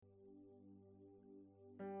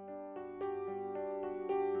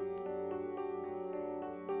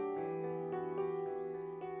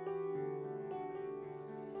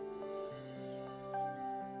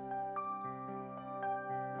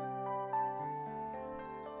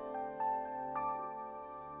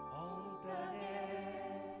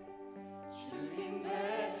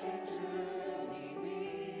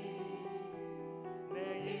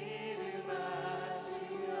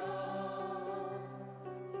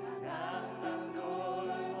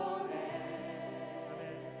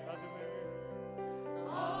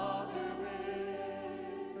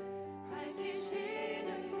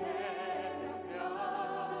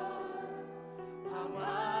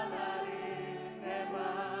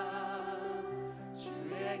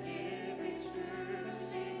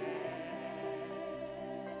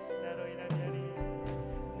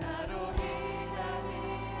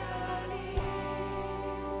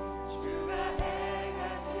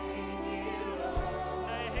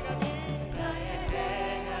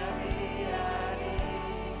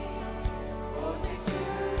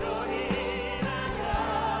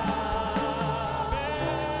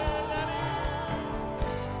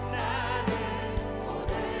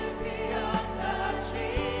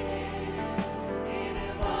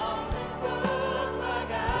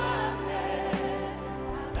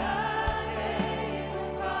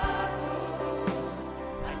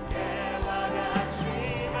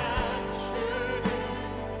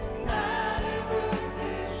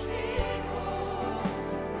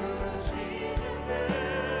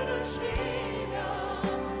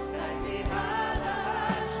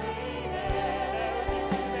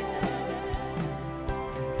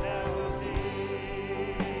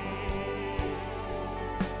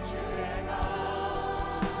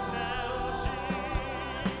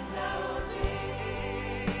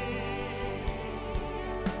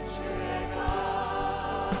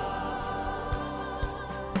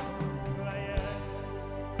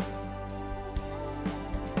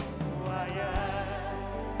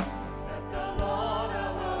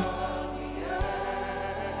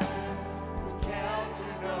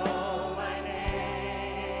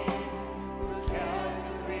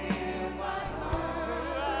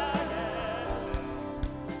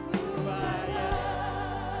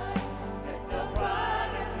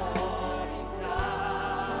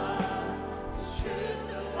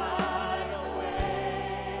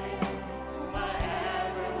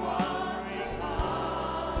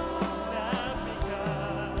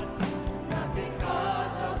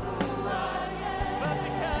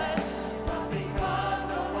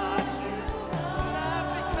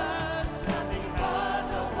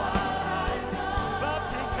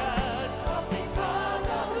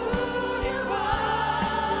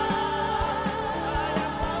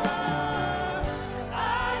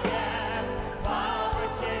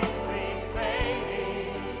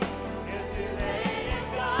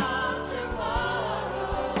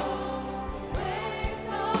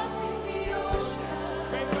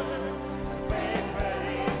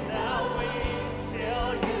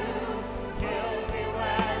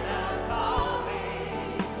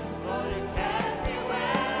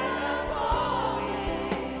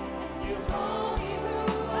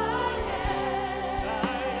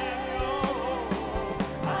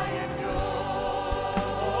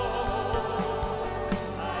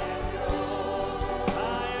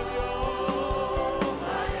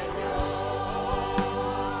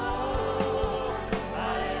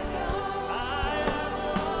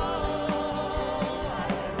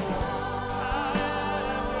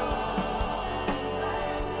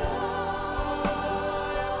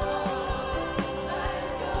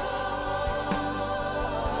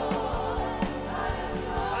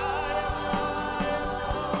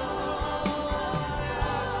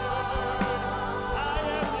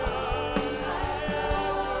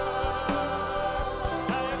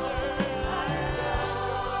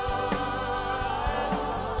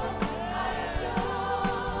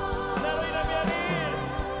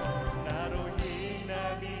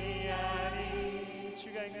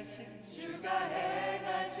주가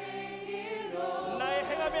행하신 일로 나의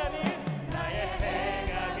행함이 아닌 나의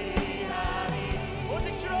행함이 아닌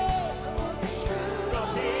오직 주로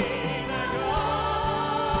주로 빛나요.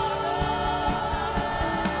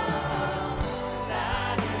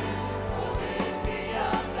 나는 오늘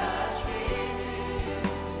뛰었다 주님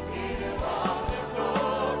이름 없는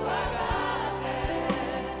꽃과 같네.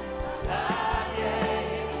 나의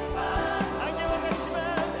이름 안개와 같지만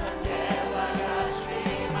안개와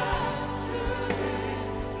같지만 주는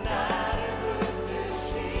나를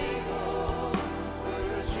붙드시고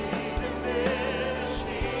부르짖음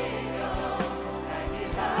들으시며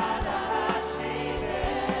향기하다 하시네.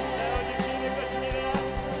 나 오직 주님의 것입니다.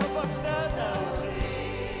 선포합시다. 나 오직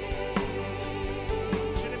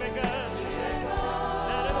주님의 것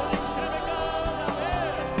나는 오직 주님의 것 아멘.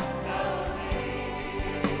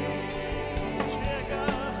 주의 것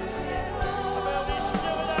아멘. 우리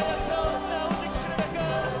심령을 다하여서 나 오직 주님의 것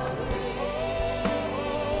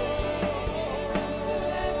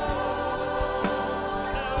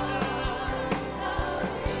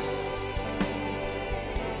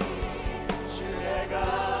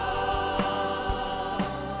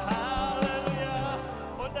할렐루야.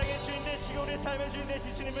 온 땅의 주인 되시고 우리 삶의 주인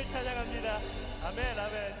되신 주님을 찬양합니다. 아멘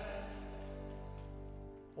아멘.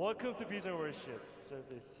 Welcome to Vision Worship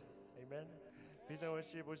Service. Amen. Vision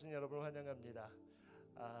Worship 오신 여러분을 환영합니다.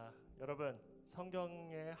 여러분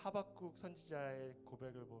성경의 하박국 선지자의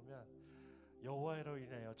고백을 보면 여호와로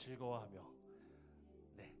인하여 즐거워하며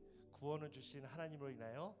구원을 주신 하나님으로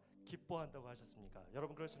인하여 기뻐한다고 하셨습니까?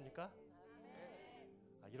 여러분 그렇습니까?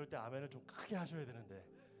 이럴 때 아멘을 좀 크게 하셔야 되는데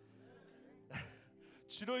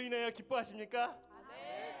주로 인하여 기뻐하십니까?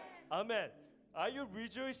 아멘. Are you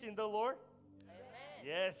rejoicing in the Lord?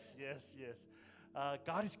 Yes, yes, yes.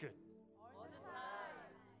 God is good.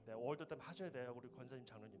 네, all the time 하셔야 돼요, 우리 권사님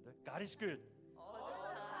장로님들. God is good.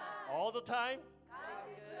 All the time.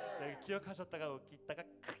 네, 기억하셨다가 이따가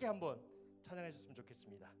크게 한번 찬양해 주셨으면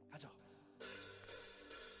좋겠습니다. 가죠.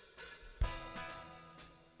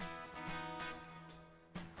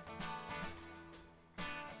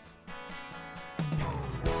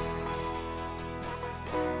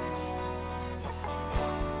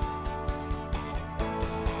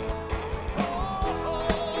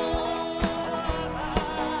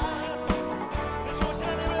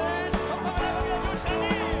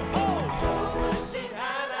 좋으신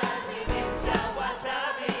하나님 인자와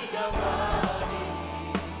자비 영원히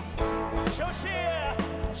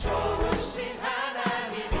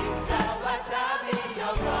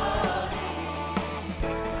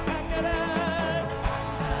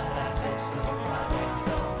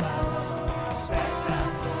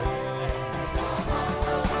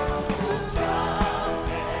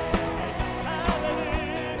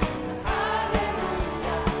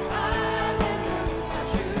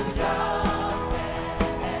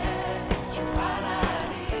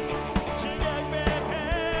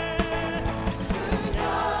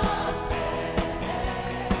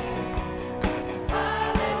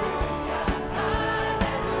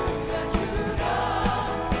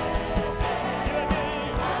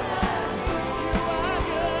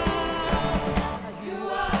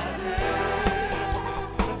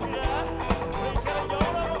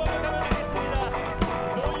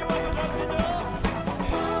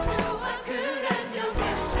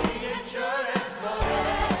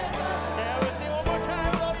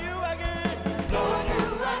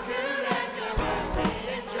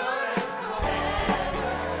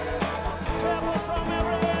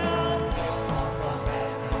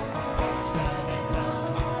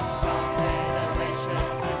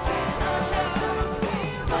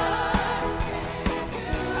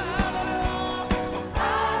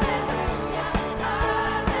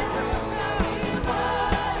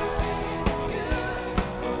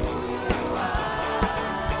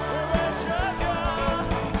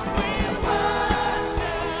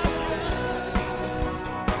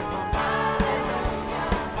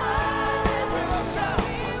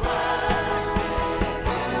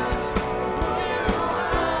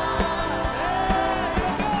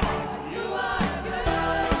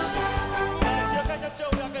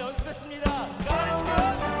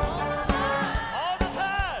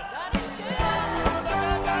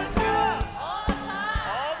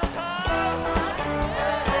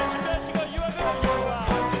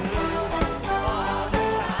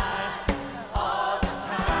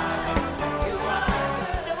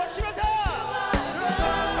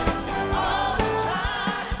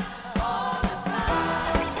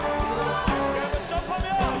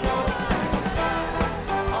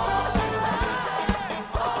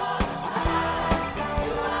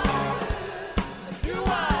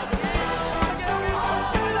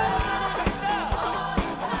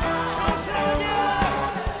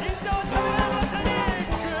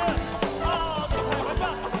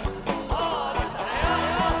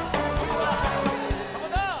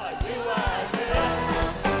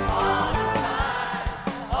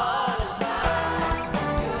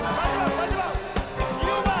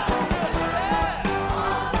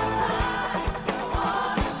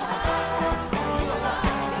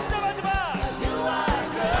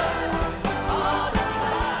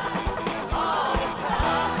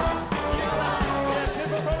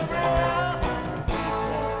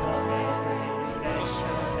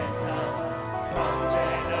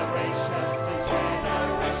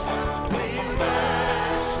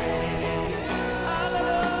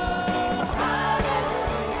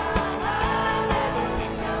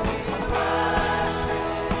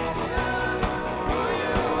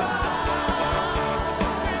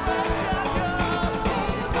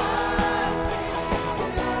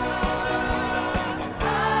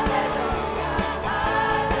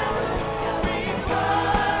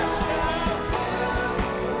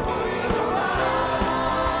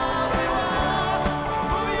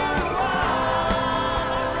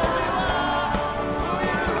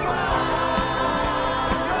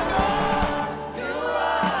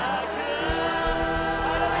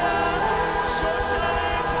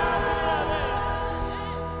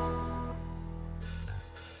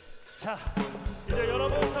자, 이제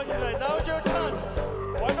여러분 턴입니다. Now it's your turn.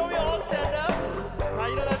 Why don't we all stand up? 다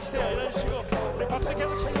일어나 주세요. 일어나 주시고 우리 박수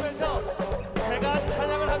계속 치시면서 제가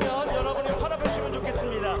찬양을 하면 여러분이 환호해 주시면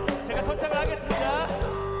좋겠습니다. 제가 선창을 하겠습니다.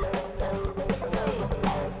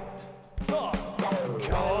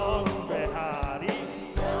 경배하리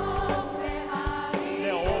내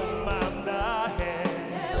온 맘 다해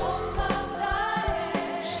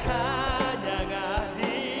찬양하리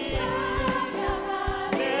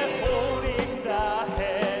내 온 힘 다해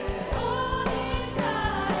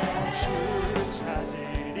주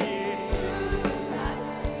찾으리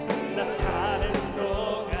나 사는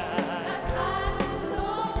동안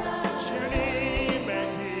주님의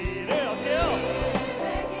길을 어떻게 해요?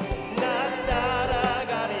 난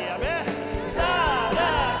따라가리 아멘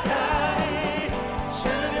따라가리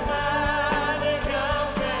주님만을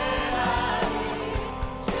경배하리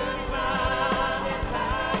주님만을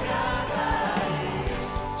찬양하리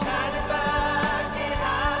찬양받기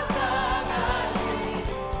합당하신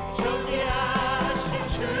존귀하신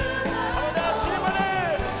주 아멘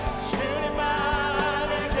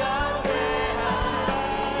주님만을 경배하리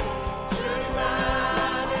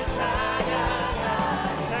주님만을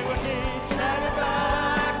찬양하리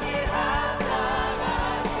찬양받기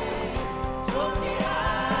합당하신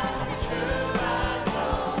존귀하신 주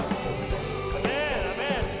아멘 아멘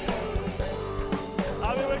I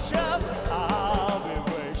will worship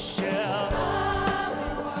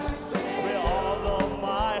with all of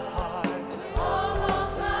my heart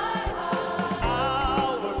I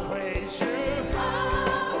will praise you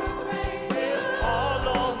with all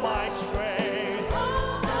of my strength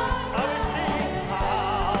I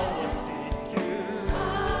will seek you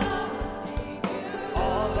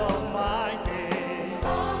all of my days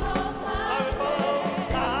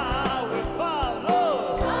I will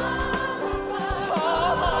follow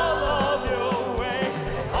all of your way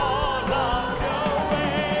all of your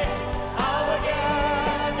way I will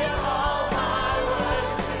give you all my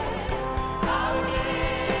worship I will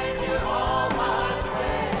give you all my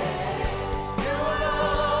praise you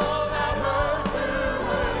alone are worth to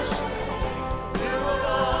worship you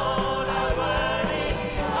alone are worthy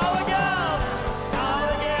I will give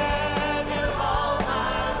you all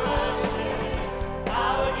my worship I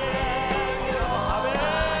will give you all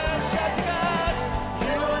amen shout to God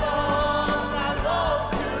you alone are Lord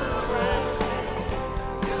to worship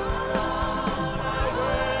you alone are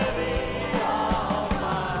worthy of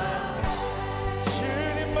my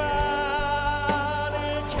주님만을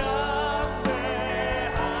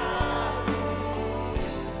경배하리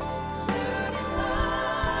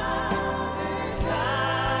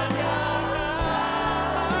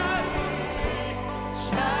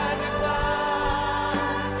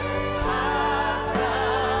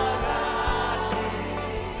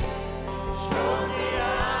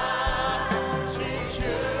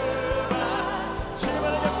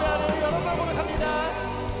여러분 고백합니다.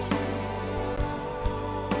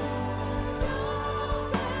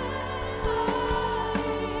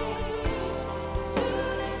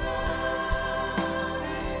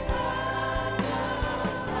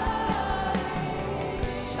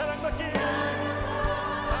 사랑받기 아멘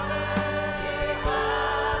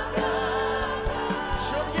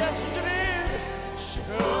존귀하신 주님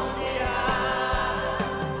존귀하신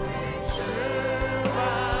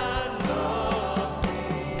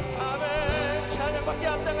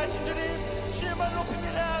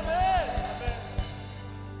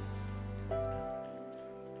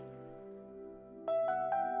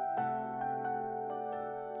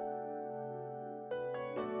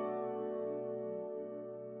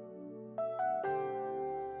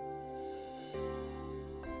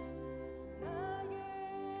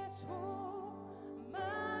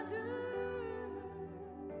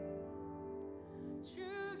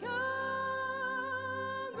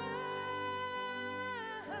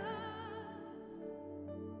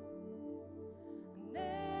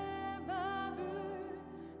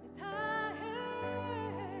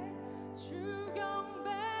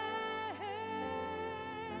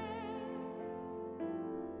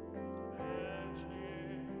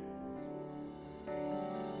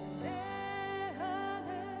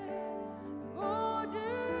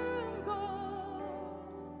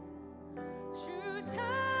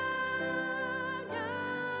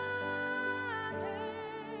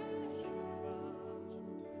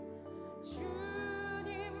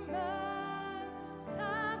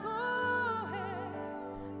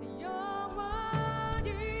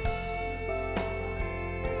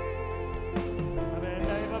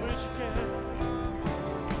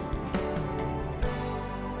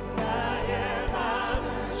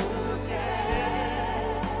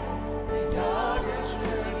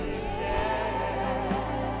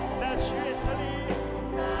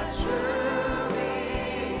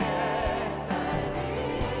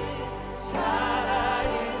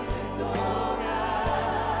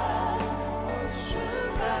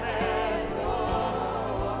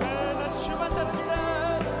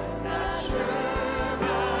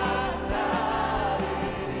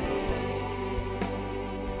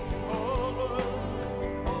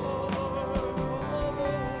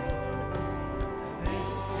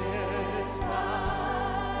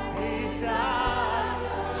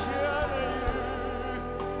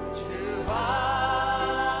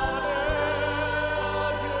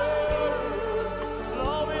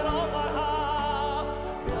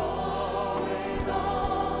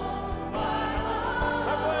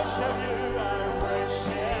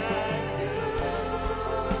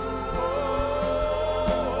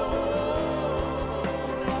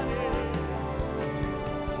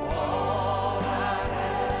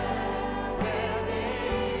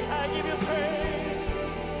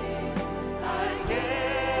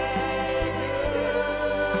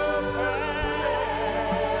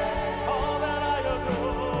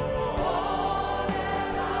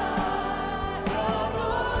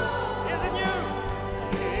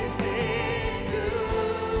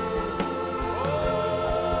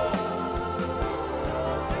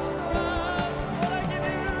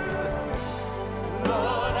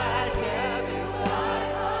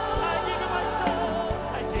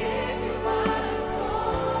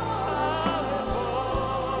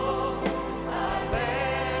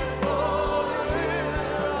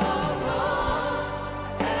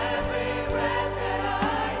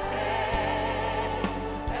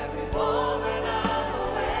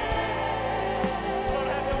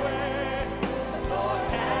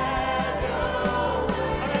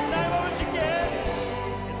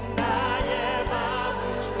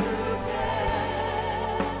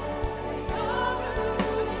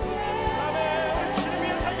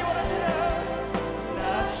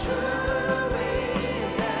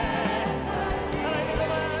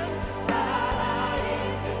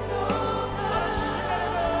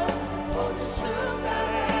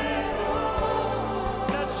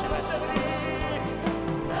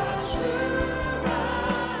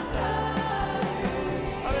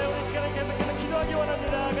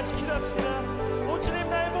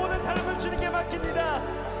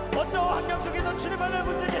주님 발을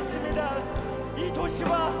붙들겠습니다. 이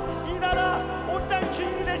도시와 이 나라 온 땅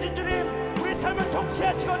주인이 되신 주님, 우리 삶을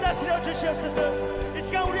통치하시고 다스려 주시옵소서. 이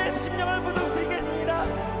시간 우리의 심령을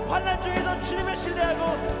부둥뜨리겠습니다. 환난 중에도 주님을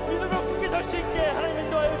신뢰하고 믿음으로 굳게 설 수 있게 하나님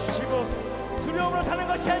인도하여 주시고, 두려움으로 사는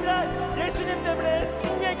것이 아니라 예수님 때문에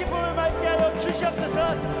승리의 기쁨을 맛게 하여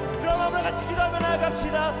주시옵소서. 그럼 마음으로 같이 기도하며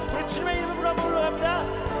나아갑시다. 우리 주님의 이름으로 한번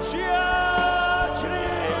올라갑니다. 주여, 주님,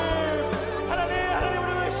 하나님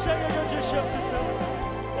우리를 시작해 여겨 주시옵소서.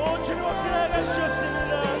 오, 주님 없이 나아갈 수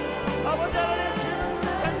없습니다. 아버지 하나님,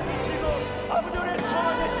 주님은 삶 되시고 아버지 우리의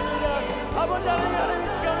소망 되십니다. 아버지 하나님, 이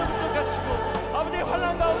시간을 묵묵하시고 아버지의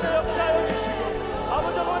환난 가운데 역사하여 주시고,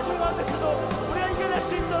 아버지 원수 가운데서도 우리가 이겨낼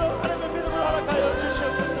수 있도록 하나님의 믿음을 허락하여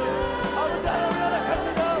주시옵소서. 아버지 하나님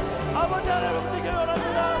허락합니다. 아버지 하나님 붙들기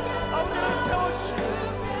원합니다. 아버지를 세워주시고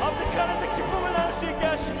아버지 그 안에서 기쁨을 나눌 수 있게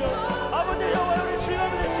하시며 아버지 여호와 우리 주님이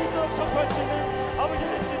될 수 있도록 선포할 수 있는 아버지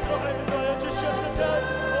될 수 있도록 하나님 인도하여 주시옵소서.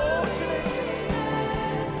 오 주님,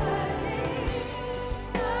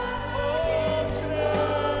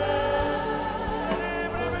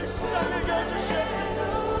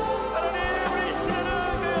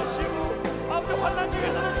 환난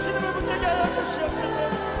중에서는 주님을 붙들게 하여 주시옵소서.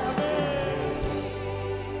 아멘.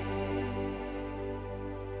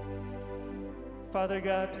 Father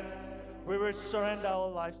God, we will surrender our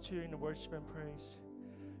life to you in worship and praise.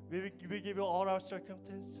 We give you all our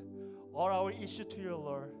circumstances, all our issue to you,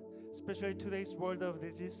 Lord, especially today's world of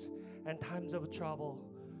disease and times of trouble.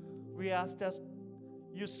 We ask that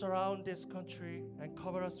you surround this country and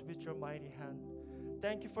cover us with your mighty hand.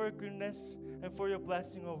 Thank you for your goodness and for your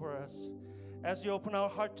blessing over us. As you open our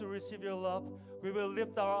heart to receive your love, we will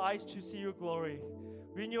lift our eyes to see your glory.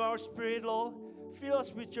 Renew our spirit, Lord. Fill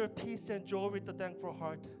us with your peace and joy with a thankful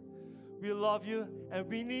heart. We love you and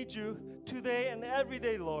we need you today and every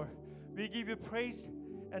day, Lord. We give you praise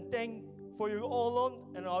and thank for you all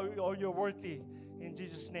alone and all your worthy. In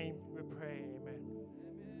Jesus' name we pray. Amen.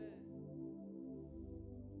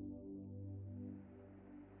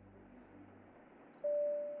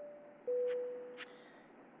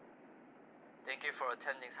 Thank you for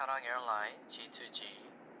attending Sarang Airline G2G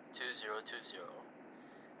 2020.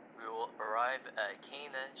 We will arrive at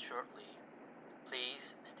Canaan shortly. Please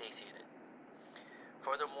stay seated.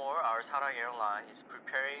 Furthermore, our Sarang Airline is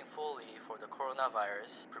preparing fully for the coronavirus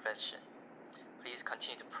prevention. Please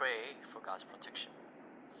continue to pray for God's protection.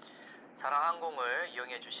 사랑항공을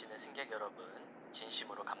이용해 주시는 승객 여러분,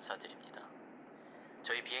 진심으로 감사드립니다.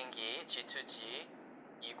 저희 비행기 G2G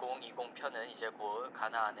 2020 편은 이제 곧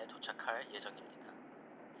가나안에 도착할 예정입니다.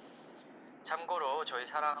 참고로 저희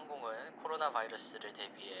사랑항공은 코로나 바이러스를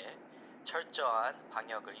대비해 철저한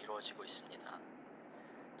방역을 이루어지고 있습니다.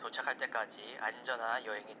 도착할 때까지 안전한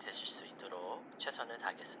여행이 되실 수 있도록 최선을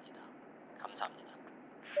다하겠습니다. 감사합니다.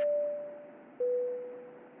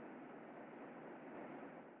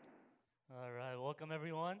 All right, welcome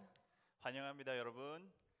everyone. 환영합니다,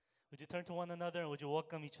 여러분. Would you turn to one another and would you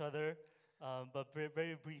welcome each other, but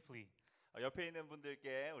very briefly? 옆에 있는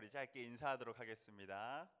분들께 우리 짧게 인사하도록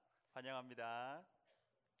하겠습니다. 환영합니다.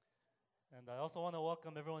 And I also want to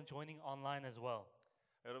welcome everyone joining online as well.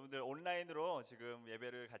 여러분들 온라인으로 지금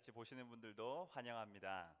예배를 같이 보시는 분들도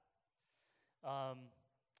환영합니다. Do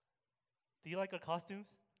you like our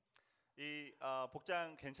costumes? 이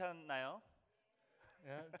복장 괜찮나요?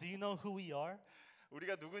 Yeah. Do you know who we are?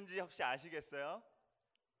 우리가 누군지 혹시 아시겠어요?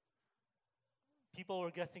 People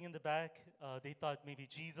were guessing in the back. They thought maybe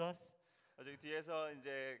Jesus. 저기 뒤에서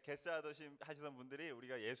이제 하시던 분들이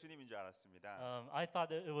우리가 예수님인 줄 알았습니다. I thought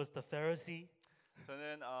that it was the Pharisee.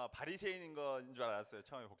 저는 바리새인인 건 줄 알았어요.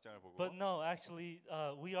 처음에 복장을 보고. But no, actually,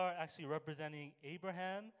 we are actually representing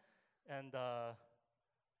Abraham and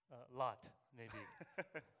Lot, maybe.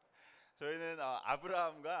 저희는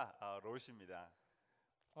아브라함과 롯입니다.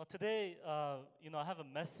 Today, I have a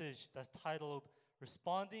message that's titled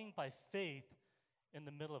 "Responding by Faith in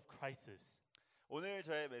the Middle of Crisis." 오늘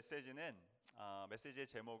저의 메시지의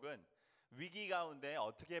제목은 위기 가운데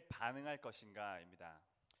어떻게 반응할 것인가입니다.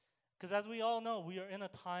 Because as we all know, we are in a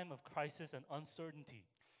time of crisis and uncertainty.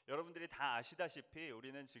 여러분들이 다 아시다시피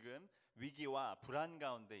우리는 지금 위기와 불안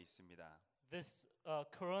가운데 있습니다. This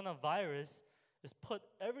coronavirus has put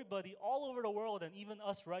everybody all over the world and even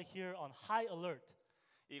us right here on high alert.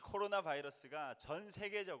 이 코로나 바이러스가 전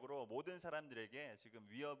세계적으로 모든 사람들에게 지금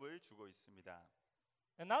위협을 주고 있습니다.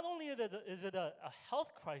 And not only is it a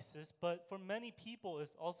health crisis, but for many people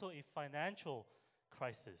it's also a financial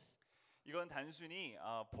crisis. 이건 단순히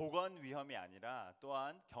보건 위험이 아니라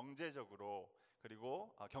또한 경제적으로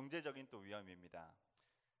그리고 경제적인 또 위험입니다.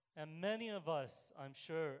 And many of us, I'm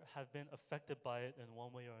sure, have been affected by it in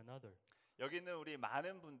one way or another. 여기 있는 우리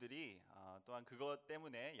많은 분들이 또한 그것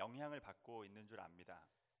때문에 영향을 받고 있는 줄 압니다.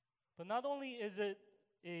 But not only is it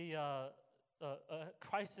a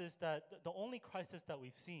crisis that the only crisis that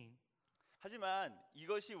we've seen, 하지만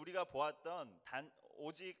이것이 우리가 보았던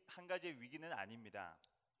오직 한 가지의 위기는 아닙니다.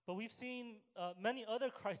 but we've seen many other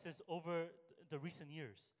crises over the recent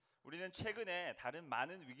years. 우리는 최근에 다른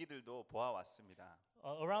많은 위기들도 보아왔습니다.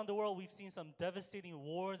 Around the world, we've seen some devastating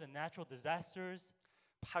wars and natural disasters.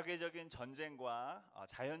 파괴적인 전쟁과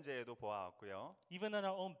자연재해도 보아왔고요. Even in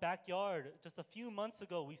our own backyard, just a few months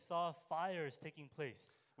ago, we saw fires taking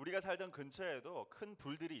place. 우리가 살던 근처에도 큰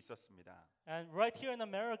불들이 있었습니다. And right here in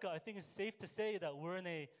America, I think it's safe to say that we're in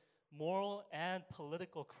a moral and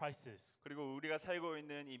political crisis. 그리고 우리가 살고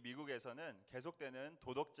있는 이 미국에서는 계속되는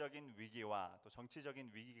도덕적인 위기와 또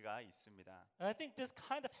정치적인 위기가 있습니다. And I think this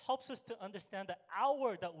kind of helps us to understand the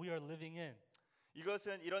hour that we are living in.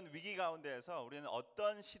 이것은 이런 위기 가운데에서 우리는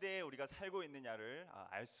어떤 시대에 우리가 살고 있느냐를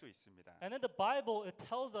알 수 있습니다. And in the Bible, it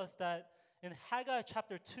tells us that in Haggai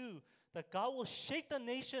chapter 2, that God will shake the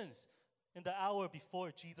nations in the hour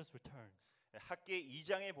before Jesus returns. 학계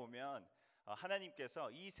 2장에 보면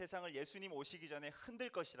하나님께서 이 세상을 예수님 오시기 전에 흔들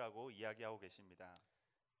것이라고 이야기하고 계십니다.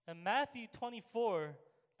 And Matthew 24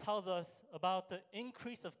 tells us about the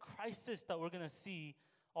increase of crisis that we're going to see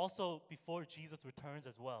also before Jesus returns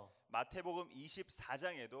as well. 마태복음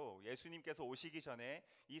 24장에도 예수님께서 오시기 전에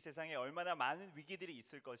이 세상에 얼마나 많은 위기들이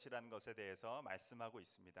있을 것이라는 것에 대해서 말씀하고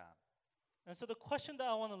있습니다. And so the question that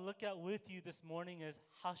I want to look at with you this morning is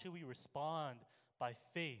how should we respond by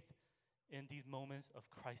faith in these moments of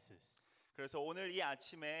crisis? 그래서 오늘 이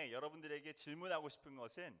아침에 여러분들에게 질문하고 싶은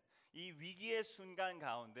것은 이 위기의 순간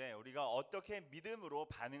가운데 우리가 어떻게 믿음으로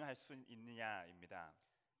반응할 수 있느냐입니다.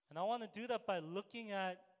 And I want to do that by looking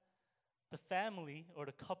at the family or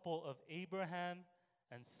the couple of Abraham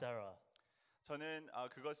and Sarah. 저는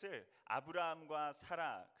그것을 아브라함과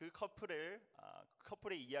사라 그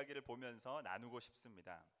커플의 이야기를 보면서 나누고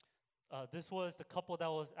싶습니다. This was the couple that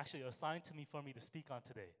was actually assigned to me for me to speak on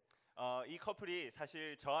today. 이 커플이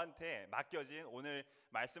사실 저한테 맡겨진 오늘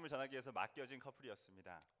말씀을 전하기 위해서 맡겨진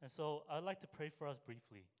커플이었습니다. And so I'd like to pray for us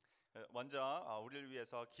briefly. 먼저 우리를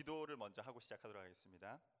위해서 기도를 먼저 하고 시작하도록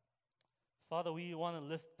하겠습니다. Father, we want to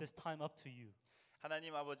lift this time up to you.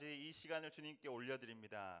 하나님 아버지 이 시간을 주님께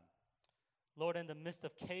올려드립니다. Lord, in the midst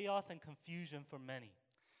of chaos and confusion for many,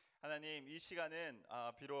 하나님 이 시간은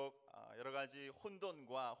비록 여러 가지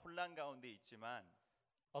혼돈과 혼란 가운데 있지만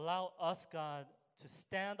allow us, God, to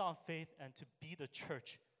stand on faith and to be the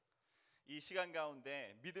church. 이 시간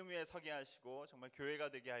가운데 믿음 위에 서게 하시고 정말 교회가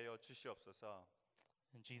되게 하여 주시옵소서.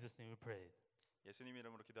 In Jesus' name we pray. 예수님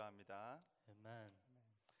이름으로 기도합니다. Amen.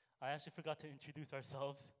 I actually forgot to introduce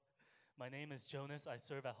ourselves. My name is Jonas. I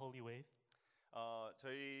serve at Holy Wave.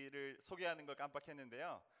 저희를 소개하는 걸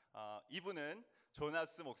깜빡했는데요. 이분은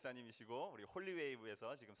조나스 목사님이시고 우리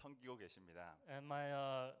홀리웨이브에서 지금 섬기고 계십니다. And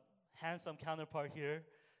my handsome counterpart here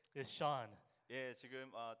is Sean. 예,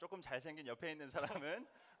 지금 조금 잘생긴 옆에 있는 사람은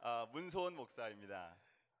문소원 목사입니다.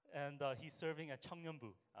 And he's serving at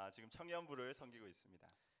청년부. 지금 청년부를 섬기고 있습니다.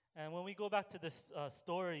 And when we go back to this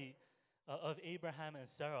story of Abraham and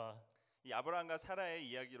Sarah, 이 아브라함과 사라의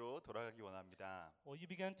이야기로 돌아가기 원합니다. what you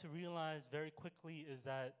begin to realize very quickly is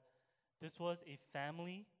that this was a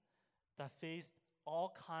family that faced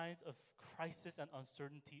all kinds of crisis and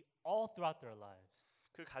uncertainty all throughout their lives.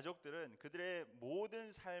 그 가족들은 그들의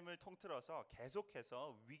모든 삶을 통틀어서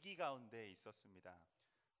계속해서 위기 가운데 있었습니다.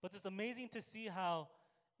 But it's amazing to see how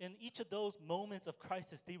in each of those moments of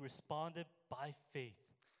crisis they responded by faith.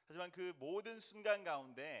 하지만 그 모든 순간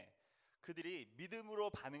가운데 그들이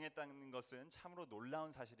믿음으로 반응했다는 것은 참으로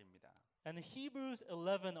놀라운 사실입니다. And in Hebrews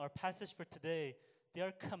 11, our passage for today, they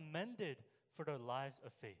are commended for their lives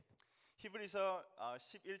of faith. 히브리서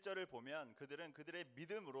 11절을 보면 그들은 그들의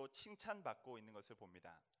믿음으로 칭찬받고 있는 것을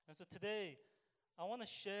봅니다. And so today, I want to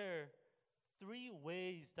share three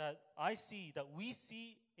ways that I see, that we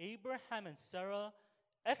see Abraham and Sarah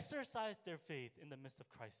exercise their faith in the midst of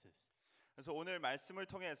crisis. 그래서 오늘 말씀을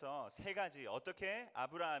통해서 세 가지 어떻게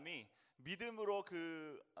아브라함이 믿음으로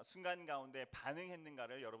그 순간 가운데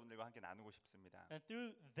반응했는가를 여러분들과 함께 나누고 싶습니다. And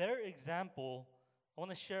through their example, I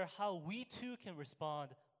want to share how we too can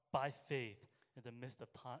respond by faith in the midst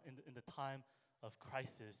of time, in the time of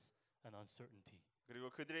crisis and uncertainty.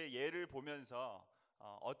 그리고 그들의 예를 보면서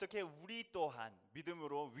어떻게 우리 또한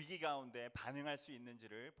믿음으로 위기 가운데 반응할 수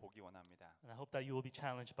있는지를 보기 원합니다. And I hope that you will be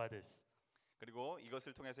challenged by this. 그리고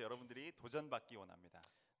이것을 통해서 여러분들이 도전받기 원합니다.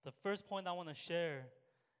 The first point I want to share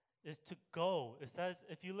is to go. It says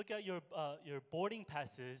if you look at your boarding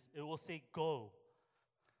passes, it will say go.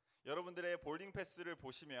 여러분들의 볼딩 패스를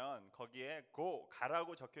보시면 거기에 go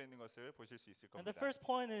가라고 적혀 있는 것을 보실 수 있을 And the 겁니다. first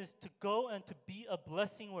point is to go and to be a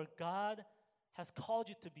blessing where God has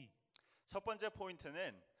called you to be. 첫 번째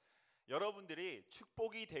포인트는 여러분들이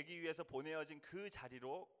축복이 되기 위해서 보내어진 그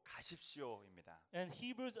자리로 가십시오입니다. And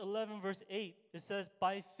Hebrews 11 verse 8 it says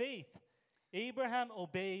by faith Abraham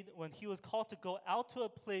obeyed when he was called to go out to a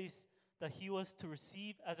place that he was to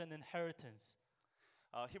receive as an inheritance.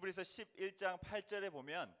 히브리서 11장 8절에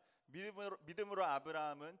보면 믿음으로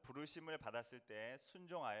아브라함은 부르심을 받았을 때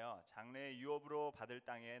순종하여 장래의 유업으로 받을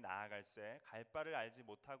땅에 나아갈새 갈 바를 알지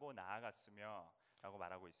못하고 나아갔으며 라고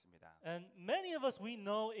말하고 있습니다. And many of us we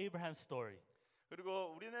know Abraham's story.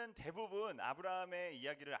 그리고 우리는 대부분 아브라함의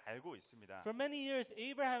이야기를 알고 있습니다. For many years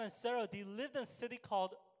Abraham and Sarah they lived in a city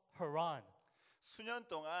called Haran. 수년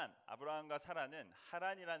동안 아브라함과 사라는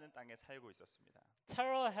하란이라는 땅에 살고 있었습니다.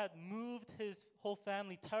 Terah had moved his whole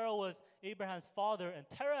family. Terah was Abraham's father, and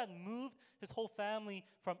Terah had moved his whole family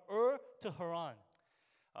from Ur to Haran.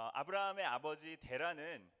 아브라함의 아버지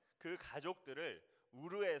데라는 그 가족들을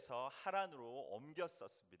우르에서 하란으로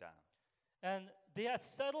옮겼었습니다. And they had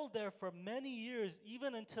settled there for many years,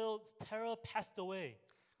 even until Terah passed away.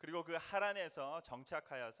 그리고 그 하란에서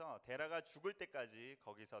정착하여서 데라가 죽을 때까지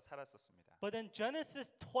거기서 살았었습니다. But in Genesis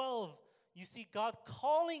 12, you see God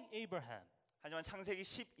calling Abraham. 하지만 창세기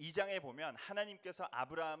 12장에 보면 하나님께서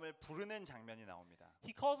아브라함을 부르는 장면이 나옵니다.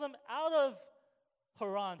 He calls him out of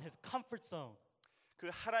Haran, his comfort zone. 그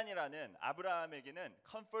하란이라는 아브라함에게는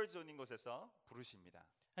컴포트 존인 곳에서 부르십니다.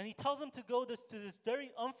 And he tells him to go to this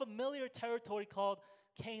very unfamiliar territory called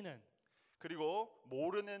Canaan. 그리고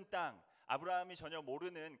모르는 땅, 아브라함이 전혀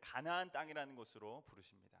모르는 가나안 땅이라는 곳으로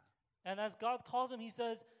부르십니다. And as God calls him, he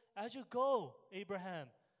says, as you go, Abraham,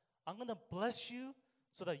 I'm going to bless you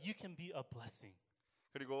so that you can be a blessing.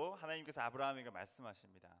 그리고 하나님께서 아브라함에게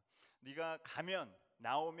말씀하십니다. 네가 가면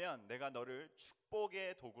나오면 내가 너를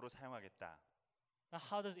축복의 도구로 사용하겠다. Now,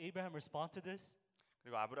 how does Abraham respond to this?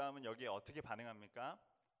 그리고 아브라함은 여기에 어떻게 반응합니까?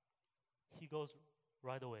 He goes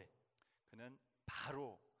right away. 그는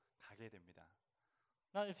바로 가게 됩니다.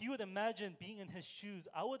 Now, if you would imagine being in his shoes,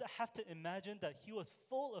 I would have to imagine that he was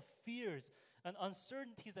full of fears and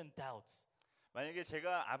uncertainties and doubts. 만약에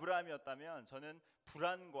제가 아브라함이었다면 저는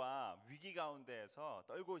불안과 위기 가운데에서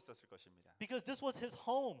떨고 있었을 것입니다. Because this was his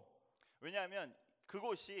home. 왜냐하면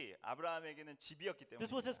그곳이 아브라함에게는 집이었기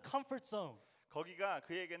This was his 때문입니다. comfort zone. 거기가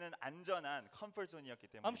그에게는 안전한 컴포트 존이었기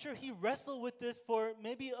I'm sure 때문입니다. he wrestled with this for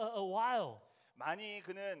maybe a while. 많이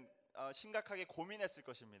그는 심각하게 고민했을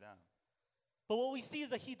것입니다. But what we see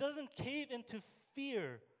is that he doesn't cave into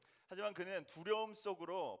fear. 하지만 그는 두려움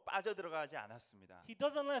속으로 빠져들어가지 않았습니다. He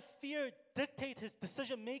doesn't let fear dictate his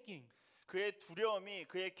decision making. 그의 두려움이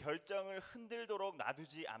그의 결정을 흔들도록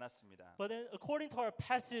놔두지 않았습니다. But then, according to our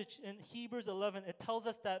passage in Hebrews 11, it tells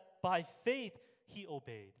us that by faith he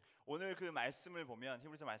obeyed. 오늘 그 말씀을 보면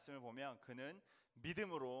히브리서 말씀을 보면 그는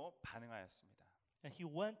믿음으로 반응하였습니다. And he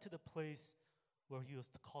went to the place where he was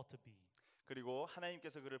called to be. 그리고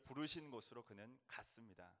하나님께서 그를 부르신 곳으로 그는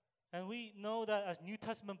갔습니다. And we know that as New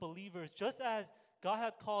Testament believers, just as God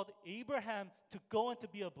had called Abraham to go and to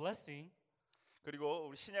be a blessing, 그리고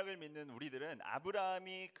우리 신약을 믿는 우리들은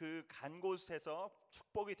아브라함이 그 간 곳에서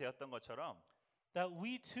축복이 되었던 것처럼 that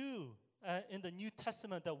we too, in the New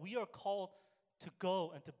Testament, that we are called to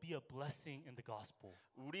go and to be a blessing in the gospel.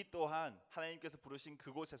 우리 또한 하나님께서 부르신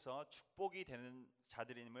그곳에서 축복이 되는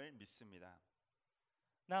자들임을 믿습니다.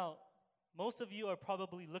 Now, most of you are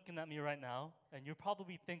probably looking at me right now, and you're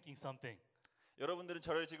probably thinking something. 여러분들은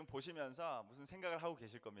저를 지금 보시면서 무슨 생각을 하고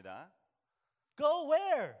계실 겁니다. Go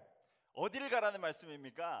where? 어디를 가라는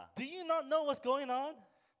말씀입니까? Do you not know what's going on?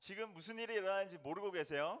 지금 무슨 일이 일어나는지 모르고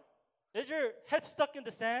계세요? Is your head stuck in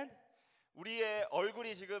the sand? 우리의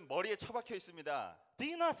얼굴이 지금 머리에 처박혀 있습니다. Do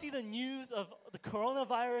you not see the news of the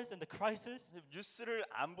coronavirus and the crisis? 뉴스를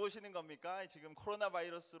안 보시는 겁니까? 지금 코로나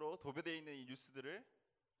바이러스로 도배되어 있는 이 뉴스들을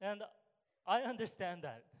And I understand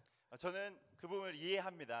that. 저는 그 부분을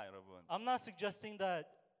이해합니다, 여러분. I'm not suggesting that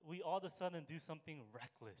we all of a sudden do something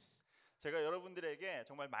reckless. 제가 여러분들에게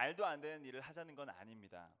정말 말도 안 되는 일을 하자는 건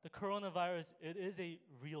아닙니다. The coronavirus, it is a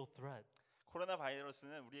real threat. 코로나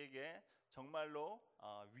바이러스는 우리에게 정말로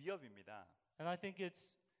위협입니다. And I think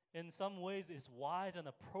it's in some ways is wise and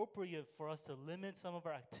appropriate for us to limit some of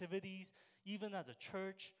our activities, even as a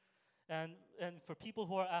church, and for people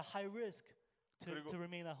who are at high risk to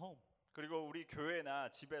remain at home. 그리고 우리 교회나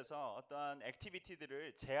집에서 어떠한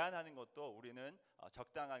액티비티들을 제한하는 것도 우리는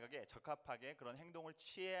적당하게 적합하게 그런 행동을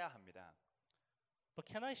취해야 합니다. But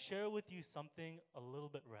can I share with you something a little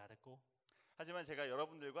bit radical? 하지만 제가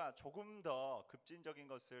여러분들과 조금 더 급진적인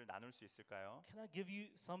것을 나눌 수 있을까요? Can I give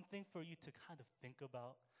you something for you to kind of think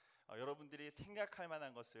about? 여러분들이 생각할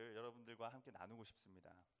만한 것을 여러분들과 함께 나누고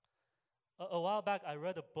싶습니다. A while back, I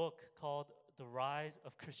read a book called The Rise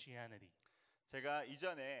of Christianity. 제가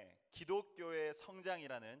이전에 기독교의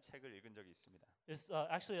성장이라는 책을 읽은 적이 있습니다. It's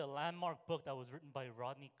actually a landmark book that was written by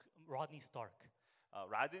Rodney Stark.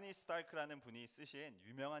 라드니 스타크라는 분이 쓰신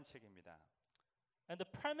유명한 책입니다. And the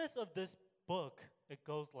premise of this book, it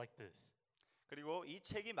goes like this. 그리고 이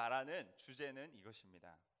책이 말하는 주제는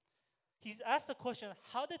이것입니다. He's asked the question,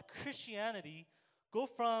 how did Christianity go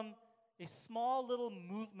from a small little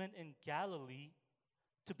movement in Galilee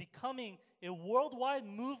to becoming a worldwide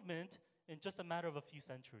movement in just a matter of a few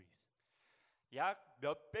centuries? 약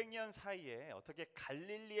몇백 년 사이에 어떻게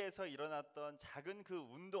갈릴리에서 일어났던 작은 그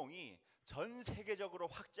운동이 전 세계적으로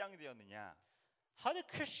확장되었느냐? How did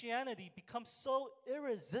Christianity become so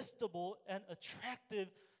irresistible and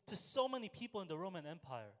attractive to so many people in the Roman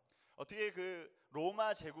Empire? 어떻게 그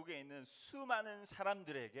로마 제국에 있는 수많은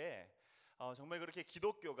사람들에게 정말 그렇게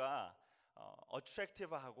기독교가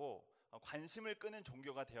어트랙티브하고 관심을 끄는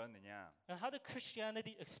종교가 되었느냐? And how did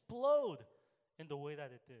Christianity explode in the way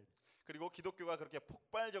that it did? 그리고 기독교가 그렇게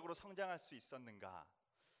폭발적으로 성장할 수 있었는가?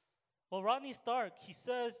 Well, Rodney Stark, he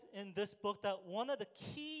says in this book that one of the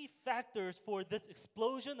key factors for this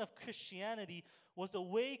explosion of Christianity was the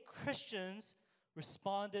way Christians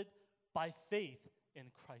responded by faith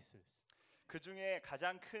in crisis. 그 중에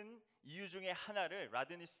가장 큰 이유 중에 하나를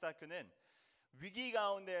라드니 스타크는 위기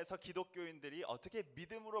가운데에서 기독교인들이 어떻게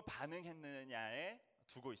믿음으로 반응했느냐에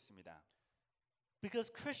두고 있습니다.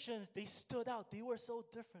 Because Christians, they stood out. They were so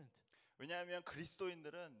different. 왜냐하면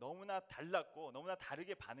그리스도인들은 너무나 달랐고 너무나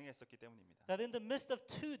다르게 반응했었기 때문입니다. That in the midst of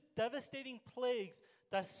two devastating plagues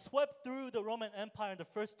that swept through the Roman Empire in the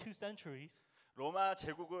first 2 centuries, 로마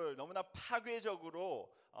제국을 너무나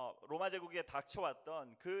파괴적으로 로마 제국에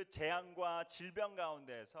닥쳐왔던 그 재앙과 질병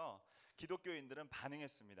가운데에서 기독교인들은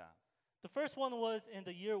반응했습니다. the first one was in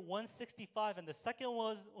the year 165 and the second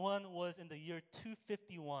one was in the year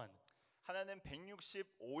 251. 하나는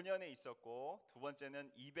 165년에 있었고 두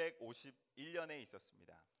번째는 251년에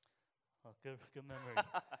있었습니다. Good memory.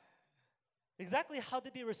 Exactly how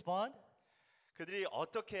did they respond? 그들이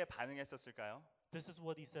어떻게 반응했었을까요? This is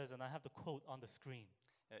what he says, and I have the quote on the screen.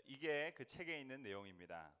 이게 그 책에 있는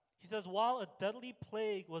내용입니다. He says, while a deadly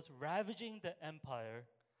plague was ravaging the empire,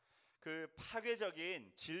 그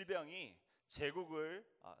파괴적인 질병이 제국을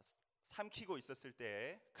삼키고 있었을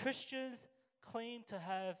때에 Christians claimed to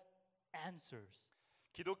have answers.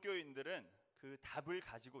 기독교인들은 그 답을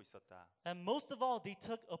가지고 있었다. And most of all, they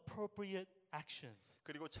took appropriate actions.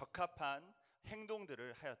 그리고 적합한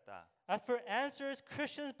행동들을 하였다. As for answers,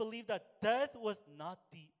 Christians believed that death was not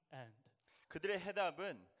the end. 그들의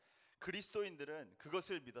해답은 그리스도인들은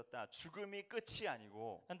그것을 믿었다. 죽음이 끝이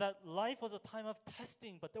아니고 And that life was a time of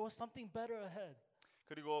testing, but there was something better ahead.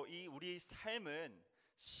 그리고 이 우리 삶은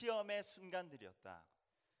시험의 순간들이었다.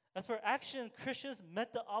 As for action, Christians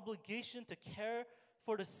met the obligation to care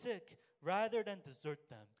for the sick rather than desert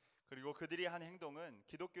them. 그리고 그들이 한 행동은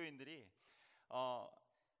기독교인들이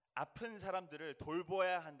아픈 사람들을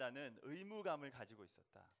돌보아야 한다는 의무감을 가지고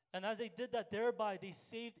있었다. And as they did that, thereby they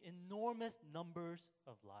saved enormous numbers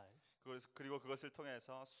of lives. 그리고 그것을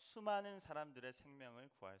통해서 수많은 사람들의 생명을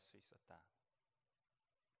구할 수 있었다.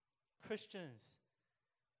 Christians,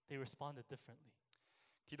 they responded differently.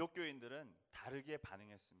 기독교인들은 다르게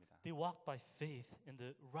반응했습니다. They walked by faith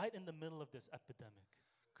right in the middle of this epidemic.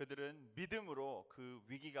 그들은 믿음으로 그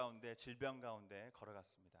위기 가운데 질병 가운데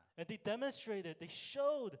걸어갔습니다. And they demonstrated, they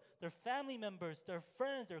showed their family members, their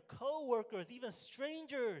friends, their co-workers, even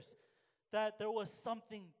strangers that there was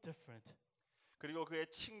something different. 그리고 그의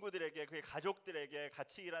친구들에게, 그의 가족들에게,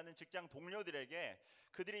 같이 일하는 직장 동료들에게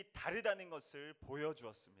그들이 다르다는 것을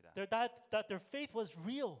보여주었습니다. That their faith was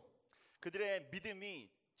real. 그들의 믿음이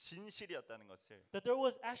진실이었다는 것을, That there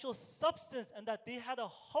was actual substance and that they had a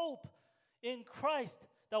hope in Christ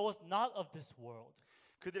that was not of this world.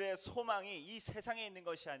 그들의 소망이 이 세상에 있는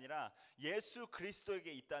것이 아니라 예수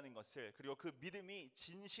그리스도에게 있다는 것을, 그리고 그 믿음이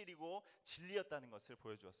진실이고 진리였다는 것을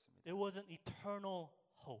보여주었습니다. It was an eternal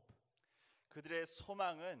hope. 그들의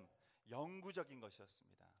소망은 영구적인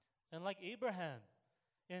것이었습니다. And like Abraham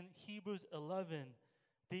in Hebrews 11,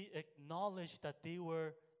 they acknowledged that they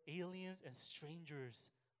were aliens and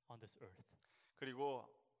strangers on this earth. 그리고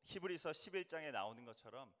히브리서 11장에 나오는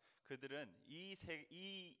것처럼 그들은 이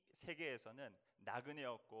세계에서는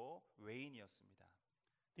나그네였고 외인이었습니다.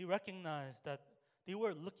 They recognized that they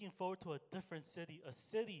were looking forward to a different city,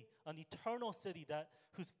 an eternal city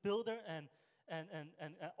whose builder and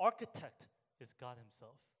architect is God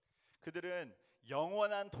Himself. 그들은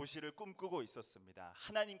영원한 도시를 꿈꾸고 있었습니다.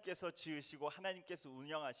 하나님께서 지으시고 하나님께서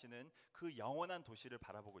운영하시는 그 영원한 도시를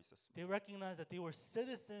바라보고 있었습니다. They recognized that they were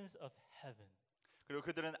citizens of heaven. 그리고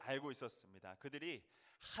그들은 알고 있었습니다. 그들이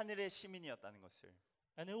하늘의 시민이었다는 것을.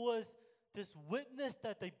 And it was this witness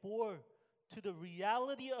that they bore to the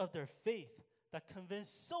reality of their faith that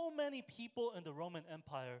convinced so many people in the Roman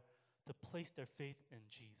Empire to place their faith in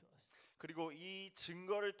Jesus. 그리고 이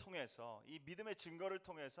증거를 통해서 이 믿음의 증거를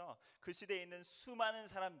통해서 그 시대에 있는 수많은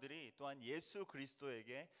사람들이 또한 예수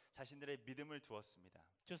그리스도에게 자신들의 믿음을 두었습니다.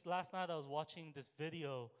 Just last night I was watching this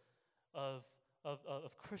video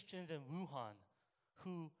of Christians in Wuhan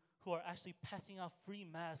who are actually passing out free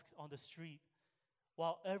masks on the street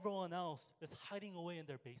while everyone else is hiding away in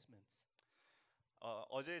their basements.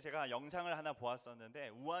 어제 제가 영상을 하나 보았었는데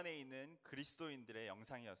우한에 있는 그리스도인들의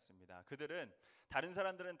영상이었습니다. 그들은 다른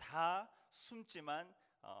사람들은 다 숨지만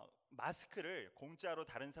마스크를 공짜로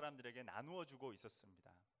다른 사람들에게 나누어 주고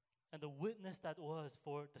있었습니다. And the witness that was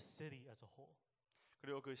for the city as a whole.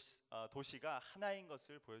 그리고 그 도시가 하나인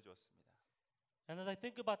것을 보여주었습니다. And as I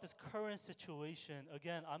think about this current situation,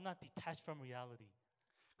 again, I'm not detached from reality.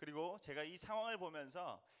 그리고 제가 이 상황을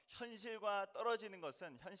보면서 현실과 떨어지는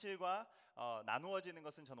것은 현실과 나누어지는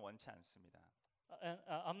것은 저는 원치 않습니다. And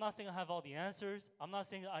I'm not saying I have all the answers. I'm not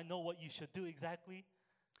saying I know what you should do exactly.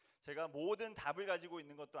 제가 모든 답을 가지고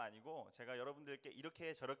있는 것도 아니고 제가 여러분들께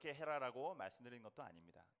이렇게 저렇게 해라라고 말씀드리는 것도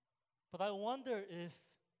아닙니다. But I wonder if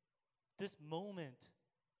this moment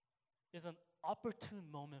is an opportune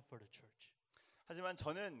moment for the church. 하지만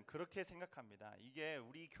저는 그렇게 생각합니다. 이게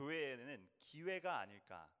우리 교회에는 기회가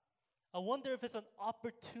아닐까. I wonder if it's an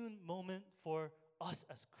opportune moment for us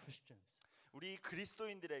as Christians. 우리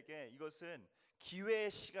그리스도인들에게 이것은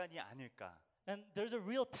기회의 시간이 아닐까. And there's a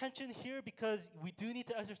real tension here because we do need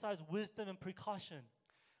to exercise wisdom and precaution.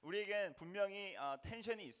 우리에겐 분명히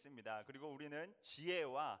텐션이 있습니다. 그리고 우리는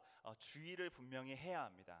지혜와 주의를 분명히 해야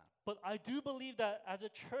합니다. But I do believe that as a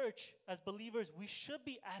church, as believers, we should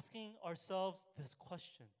be asking ourselves this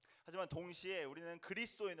question. 하지만 동시에 우리는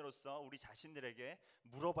그리스도인으로서 우리 자신들에게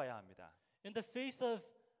물어봐야 합니다. In the face of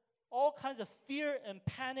all kinds of fear and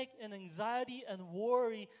panic and anxiety and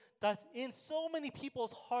worry that's in so many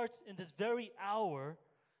people's hearts in this very hour,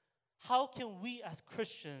 how can we as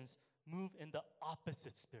Christians move in the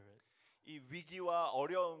opposite spirit? 이 위기와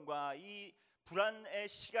어려움과 이 불안의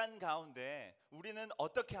시간 가운데 우리는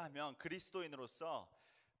어떻게 하면 그리스도인으로서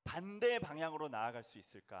반대 방향으로 나아갈 수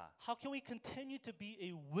있을까? How can we continue to be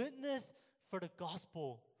a witness for the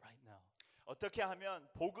gospel right now? 어떻게 하면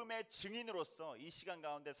복음의 증인으로서 이 시간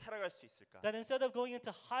가운데 살아갈 수 있을까? That instead of going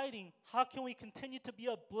into hiding, how can we continue to be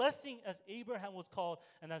a blessing as Abraham was called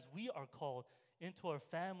and as we are called into our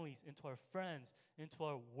families, into our friends, into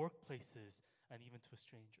our workplaces, and even to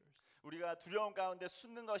strangers? 우리가 두려움 가운데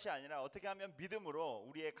숨는 것이 아니라 어떻게 하면 믿음으로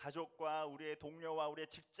우리의 가족과 우리의 동료와 우리의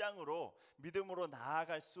직장으로 믿음으로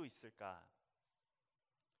나아갈 수 있을까?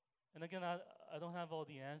 And again, I don't have all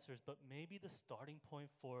the answers, but maybe the starting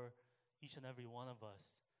point for each and every one of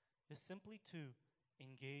us is simply to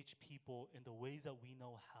engage people in the ways that we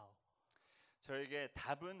know how. 저에게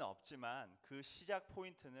답은 없지만 그 시작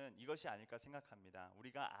포인트는 이것이 아닐까 생각합니다.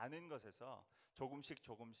 우리가 아는 것에서 조금씩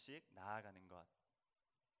나아가는 것.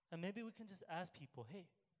 And maybe we can just ask people, hey,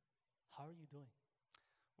 how are you doing?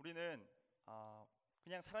 우리는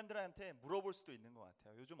그냥 사람들한테 물어볼 수도 있는 것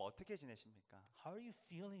같아요. 요즘 어떻게 지내십니까? How are you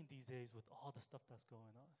feeling these days with all the stuff that's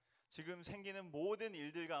going on? 지금 생기는 모든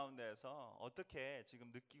일들 가운데에서 어떻게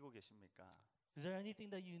지금 느끼고 계십니까? Is there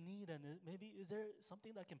anything that you need and maybe is there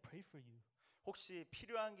something that I can pray for you? 혹시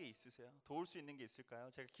필요한 게 있으세요? 도울 수 있는 게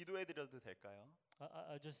있을까요? 제가 기도해 드려도 될까요?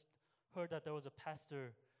 I just heard that there was a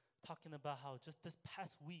pastor talking about how just this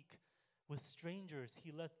past week with strangers,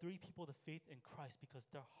 he led 3 people to faith in Christ because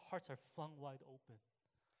their hearts are flung wide open.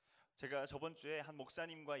 제가 저번 주에 한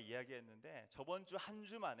목사님과 이야기했는데 저번 주 한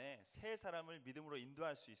주 만에 3사람을 믿음으로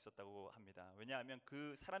인도할 수 있었다고 합니다. 왜냐하면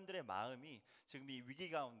그 사람들의 마음이 지금 이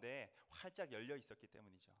위기 가운데 활짝 열려 있었기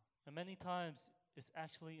때문이죠. And many times it's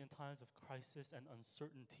actually in times of crisis and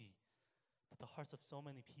uncertainty that the hearts of so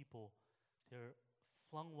many people they're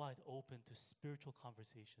flung wide open to spiritual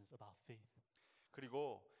conversations about faith.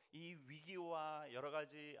 그리고 이 위기와 여러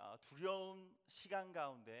가지 두려운 시간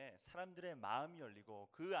가운데 사람들의 마음이 열리고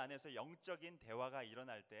그 안에서 영적인 대화가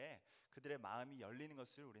일어날 때 그들의 마음이 열리는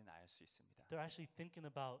것을 우리는 알 수 있습니다. They're actually thinking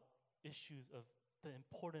about issues of the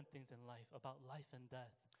important things in life, about life and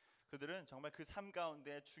death. 그들은 정말 그 삶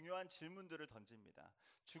가운데 중요한 질문들을 던집니다.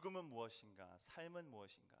 죽음은 무엇인가? 삶은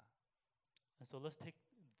무엇인가? And so let's take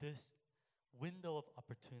this window of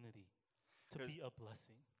opportunity to be a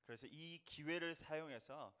blessing. 그래서 이 기회를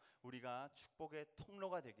사용해서 우리가 축복의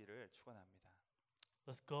통로가 되기를 축원합니다.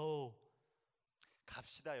 let's go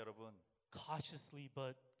갑시다, 여러분. cautiously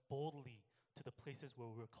but boldly to the places where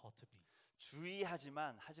we're called to be.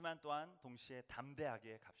 하지만 또한 동시에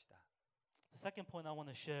담대하게 갑시다. The second point I want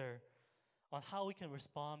to share on how we can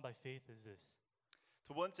respond by faith is this.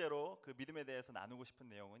 두 번째로 그 믿음에 대해서 나누고 싶은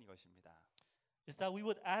내용은 이것입니다. Is that we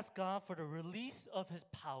would ask God for the release of his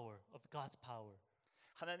power, of God's power.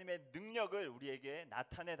 하나님의 능력을 우리에게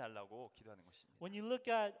나타내 달라고 기도하는 것입니다. When you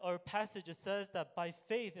look at our passage, it says that by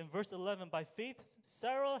faith, in verse 11, by faith,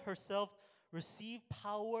 Sarah herself received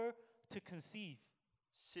power to conceive.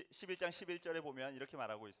 11장 11절에 보면 이렇게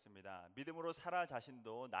말하고 있습니다. 믿음으로 사라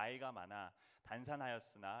자신도 나이가 많아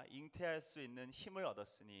단산하였으나 잉태할 수 있는 힘을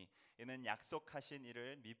얻었으니 이는 약속하신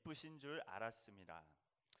이를 미쁘신 줄 알았음이라.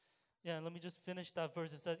 Yeah, let me just finish that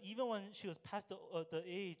verse. It says, even when she was past the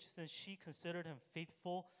age, since she considered him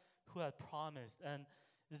faithful who had promised. And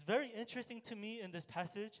it's very interesting to me in this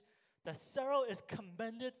passage that Sarah is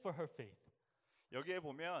commended for her faith. 여기에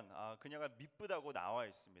보면 그녀가 미쁘다고 나와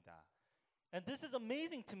있습니다. And this is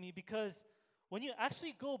amazing to me because when you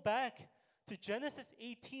actually go back to Genesis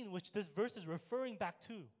 18, which this verse is referring back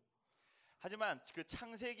to, 하지만 그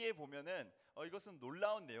창세기에 보면은 이것은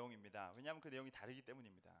놀라운 내용입니다. 왜냐하면 그 내용이 다르기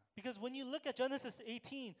때문입니다. because when you look at Genesis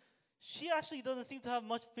 18, she actually doesn't seem to have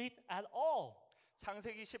much faith at all.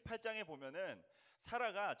 창세기 18장에 보면은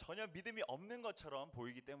사라가 전혀 믿음이 없는 것처럼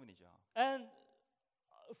보이기 때문이죠. And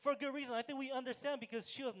for good reason. I think we understand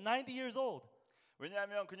because she was 90 years old.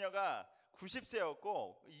 왜냐하면 그녀가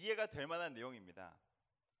 90세였고 이해가 될 만한 내용입니다.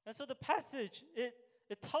 And so the passage,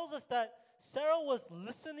 it tells us that Sarah was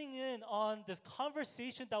listening in on this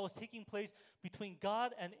conversation that was taking place between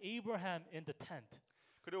God and Abraham in the tent.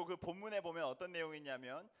 그리고 그 본문에 보면 어떤 내용이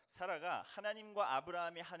있냐면 사라가 하나님과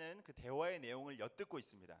아브라함이 하는 그 대화의 내용을 엿듣고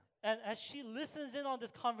있습니다. And as she listens in on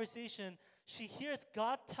this conversation, she hears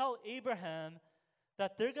God tell Abraham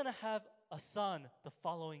that they're going to have a son the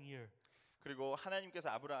following year. 그리고 하나님께서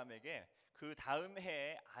아브라함에게 그 다음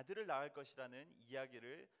해에 아들을 낳을 것이라는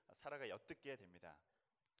이야기를 사라가 엿듣게 됩니다.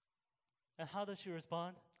 And how does she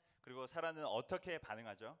respond? 그리고 사라는 어떻게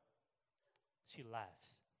반응하죠? She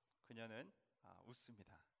laughs. 그녀는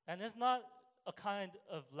웃습니다. And it's not a kind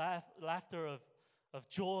of laughter of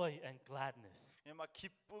joy and gladness. 그냥 막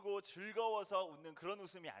기쁘고 즐거워서 웃는 그런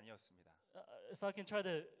웃음이 아니었습니다. If I can try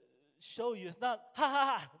to show you, it's not ha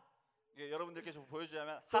ha ha. 여러분들께 좀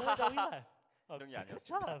보여주자면 The way that we 하하하 laugh. 이런 게 Good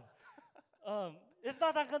아니었습니다. job. It's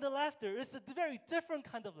not that kind of laughter. It's a very different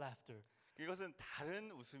kind of laughter. 그것은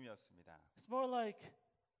다른 웃음이었습니다. It's more like,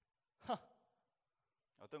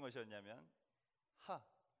 어떤 것이었냐면 하.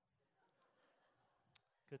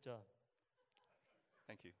 good job.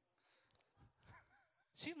 Thank you.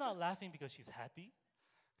 She's not laughing because she's happy.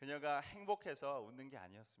 그녀가 행복해서 웃는 게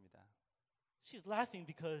아니었습니다. She's laughing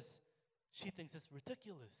because she thinks it's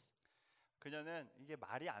ridiculous. 그녀는 이게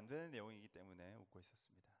말이 안 되는 내용이기 때문에 웃고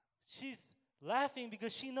있었습니다. She's laughing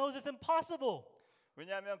because she knows it's impossible.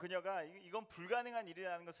 왜냐하면 그녀가 이건 불가능한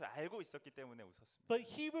일이라는 것을 알고 있었기 때문에 웃었습니다. But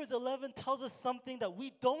Hebrews 11 tells us something that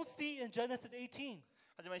we don't see in Genesis 18.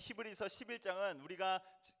 하지만 히브리서 11장은 우리가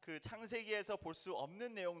그 창세기에서 볼 수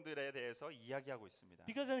없는 내용들에 대해서 이야기하고 있습니다.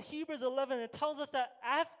 Because in Hebrews 11 it tells us that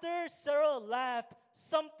after Sarah laughed,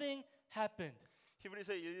 something happened.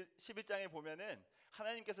 히브리서 11장에 보면은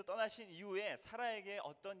하나님께서 떠나신 이후에 사라에게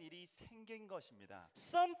어떤 일이 생긴 것입니다.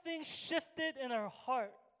 Something shifted in her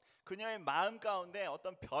heart. 그녀의 마음 가운데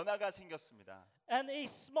어떤 변화가 생겼습니다. And a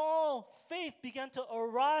small faith began to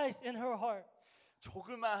arise in her heart.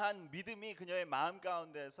 조그마한 믿음이 그녀의 마음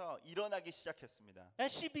가운데에서 일어나기 시작했습니다.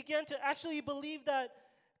 And she began to actually believe that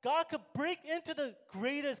God could break into the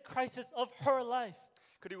greatest crisis of her life.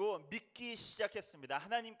 그리고 믿기 시작했습니다.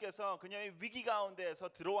 하나님께서 그녀의 위기 가운데에서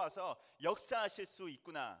들어와서 역사하실 수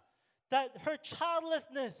있구나. That her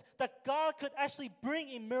childlessness, that God could actually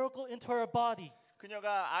bring a miracle into her body.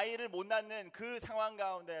 그녀가 아이를 못 낳는 그 상황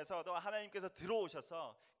가운데에서도 하나님께서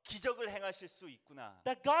들어오셔서 기적을 행하실 수 있구나.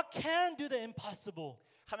 That God can do the impossible.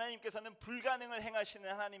 하나님께서는 불가능을 행하시는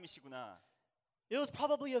하나님이시구나. It was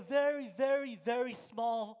probably a very, very, very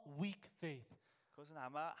small, weak faith. 그것은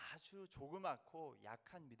아마 아주 조그맣고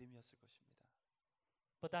약한 믿음이었을 것입니다.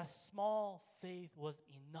 But that small faith was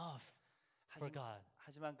enough for God.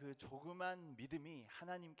 하지만 그 조그만 믿음이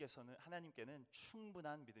하나님께는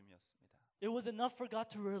충분한 믿음이었습니다. It was enough for God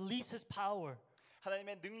to release His power.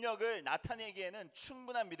 하나님의 능력을 나타내기에는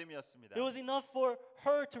충분한 믿음이었습니다. It was enough for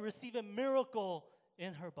her to receive a miracle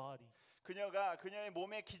in her body. 그녀가 그녀의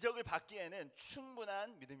몸에 기적을 받기에는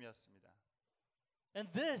충분한 믿음이었습니다.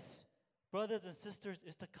 And this, brothers and sisters,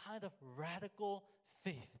 is the kind of radical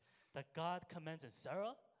faith that God commends in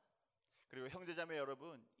Sarah. 그리고 형제자매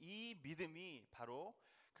여러분, 이 믿음이 바로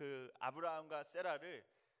그 아브라함과 세라를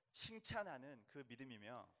칭찬하는 그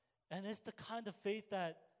믿음이며 And it's the kind of faith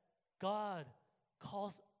that God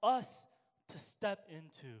calls us to step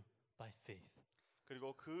into by faith.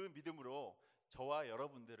 그리고 그 믿음으로 저와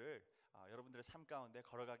여러분들을 여러분들의 삶 가운데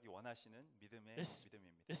걸어가기 원하시는 믿음의 Es-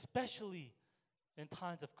 믿음입니다. Especially in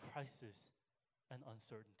times of crisis and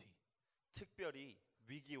uncertainty. 특별히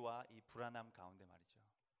위기와 이 불안함 가운데 말이죠.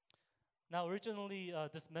 Now, originally,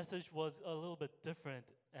 this message was a little bit different,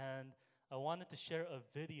 and I wanted to share a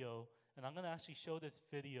video, and I'm going to actually show this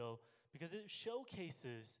video because it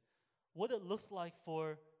showcases what it looks like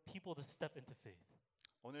for people to step into faith.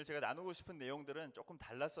 오늘 제가 나누고 싶은 내용들은 조금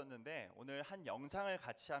달랐었는데 오늘 한 영상을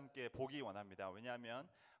같이 함께 보기 원합니다. 왜냐하면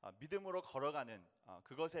믿음으로 걸어가는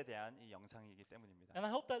그것에 대한 이 영상이기 때문입니다. And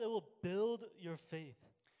I hope that it will build your faith.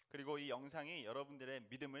 그리고 이 영상이 여러분들의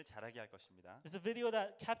믿음을 자라게 할 것입니다. It's a video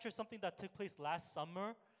that captures something that took place last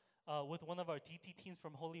summer with one of our DT teams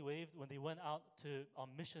from Holy Wave when they went out to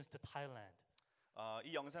on missions to Thailand.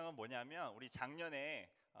 이 영상은 뭐냐면 우리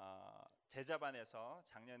작년에 제자반에서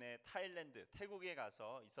작년에 타일랜드, 태국에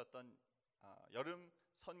가서 있었던 여름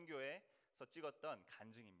선교에서 찍었던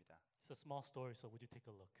간증입니다. It's a small story, so would you take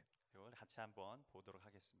a look? 이걸 같이 한번 보도록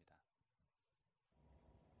하겠습니다.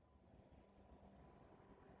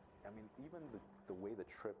 I mean, even the way the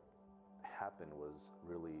trip happened was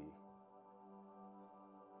really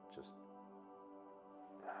just,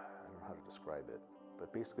 I don't know how to describe it,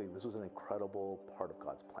 but basically this was an incredible part of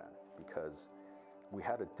God's plan because we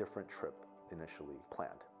had a different trip initially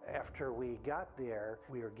planned. After we got there,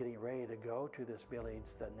 we were getting ready to go to this village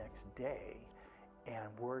the next day, and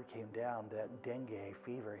word came down that dengue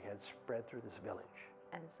fever had spread through this village.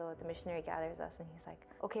 And so the missionary gathers us and he's like,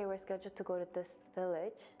 okay, we're scheduled to go to this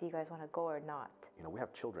village. Do you guys want to go or not? You know, we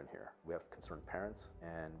have children here. We have concerned parents,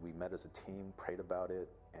 and we met as a team, prayed about it,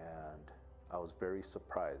 and I was very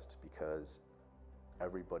surprised because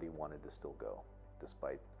everybody wanted to still go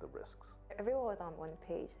despite the risks. Everyone was on one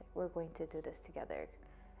page. Like, we're going to do this together.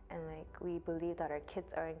 And like we believe that our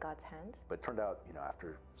kids are in God's hands. But it turned out, you know,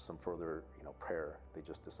 after some further, prayer, they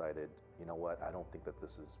just decided, you know what, I don't think that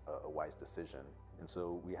this is a wise decision. And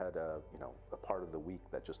so we had a part of the week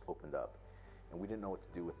that just opened up, and we didn't know what to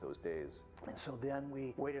do with those days. And so then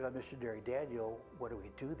we waited on missionary Daniel. What do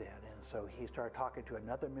we do then? And so he started talking to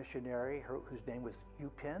another missionary whose name was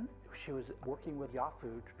Yupin. She was working with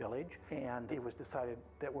Yafu village, and it was decided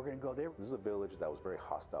that we're going to go there. This is a village that was very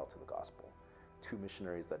hostile to the gospel. 2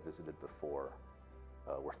 missionaries that visited before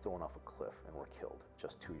were thrown off a cliff and were killed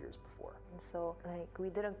just 2 years before. And so like we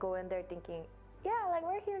didn't go in there thinking, yeah, like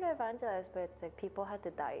we're here to evangelize, but it's like people had to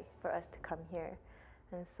die for us to come here.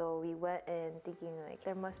 And so we went in thinking like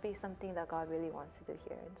there must be something that God really wants to do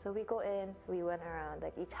here. And so we go in, we went around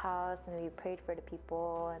like each house and we prayed for the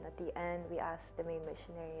people, and at the end we asked the main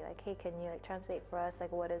missionary like, hey, can you like translate for us,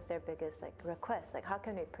 like what is their biggest like request, like how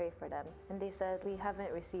can we pray for them? And they said we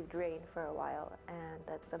haven't received rain for a while, and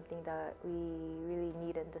that's something that we really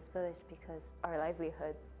need in this village because our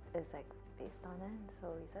livelihood is like based on it. And so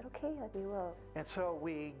we said, okay, like we will. And so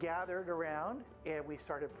we gathered around and we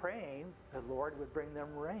started praying the Lord would bring them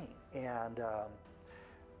rain. And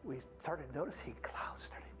we started noticing clouds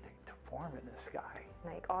starting to form in the sky.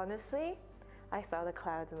 Like honestly, I saw the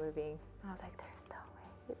clouds moving. I was like,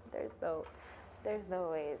 there's no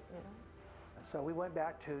way, And so we went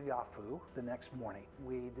back to Yafu the next morning.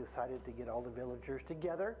 We decided to get all the villagers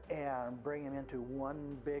together and bring them into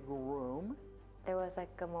one big room. There was like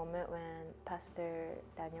a moment when Pastor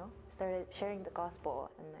Daniel started sharing the gospel,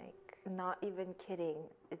 and like not even kidding,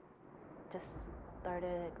 it just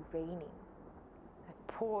started raining, like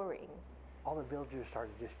pouring. All the villagers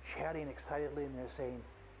started just chatting excitedly, and they're saying,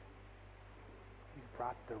 you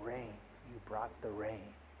brought the rain, you brought the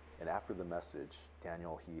rain. And after the message,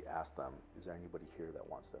 Daniel, he asked them, is there anybody here that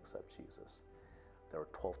wants to accept Jesus? There were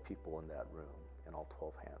 12 people in that room, and all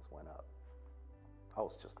 12 hands went up. I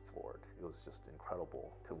was just floored. It was just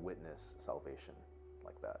incredible to witness salvation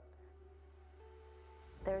like that.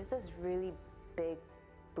 There's this really big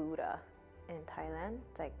Buddha in Thailand.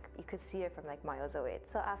 It's like you could see it from like miles away.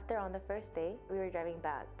 So after on the first day, we were driving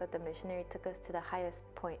back, but the missionary took us to the highest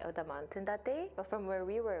point of the mountain that day. But from where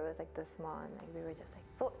we were, it was like this small, and like we were just like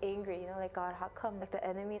so angry, like God, how come like the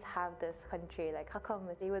enemies have this country? Like how come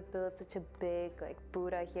they would build such a big like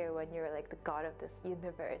Buddha here when you're like the God of this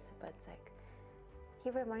universe? But it's like he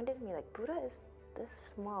reminded me like Buddha is this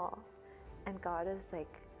small and God is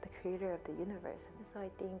like the creator of the universe. And so I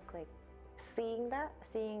think like seeing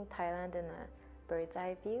Thailand in a bird's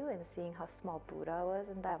eye view and seeing how small Buddha was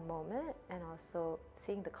in that moment, and also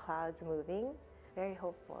seeing the clouds moving, very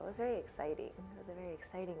hopeful. It was very exciting. It was a very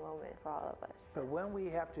exciting moment for all of us. But when we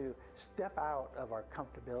have to step out of our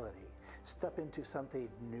comfortability, step into something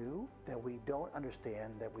new that we don't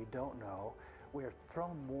understand, that we don't know, we are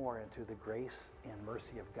thrown more into the grace and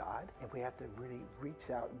mercy of God. If we have to really reach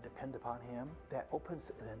out and depend upon Him, that opens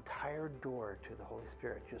an entire door to the Holy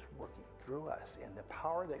Spirit just working through us. And the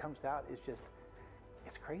power that comes out is just,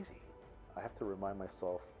 it's crazy. I have to remind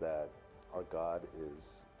myself that our God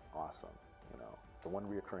is awesome. You know, the one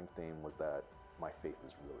reoccurring theme was that my faith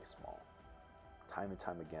is really small. Time and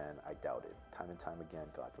time again, I doubted. Time and time again,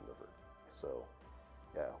 God delivered. So,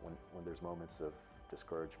 yeah, when there's moments of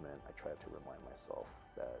discouragement, I try to remind myself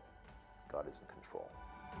that God is in control.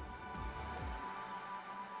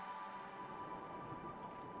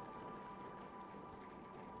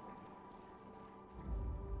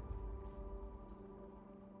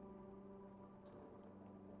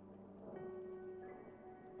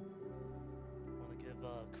 I want to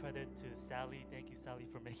give credit to Sally. Thank you, Sally,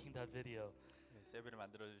 for making that video. 네, 세비를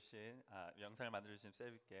만들어주신 영상을 만들어주신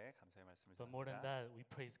세비께 감사의 말씀을 But more than 드립니다. that, we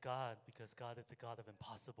praise God because God is the God of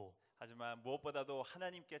impossible. 하지만 무엇보다도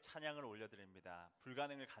하나님께 찬양을 올려드립니다.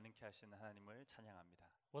 불가능을 가능케 하시는 하나님을 찬양합니다.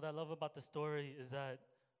 What I love about the story is that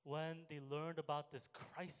when they learned about this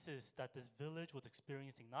crisis that this village was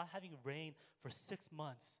experiencing, not having rain for 6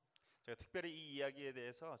 months, 제가 특별히 이 이야기에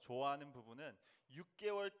대해서 좋아하는 부분은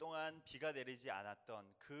 6개월 동안 비가 내리지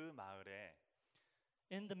않았던 그 마을에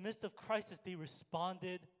in the midst of crisis, they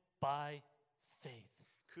responded by faith.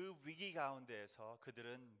 그 위기 가운데에서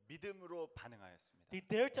그들은 믿음으로 반응하였습니다. They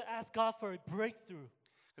dared to ask God for a breakthrough.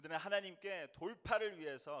 그들은 하나님께 돌파를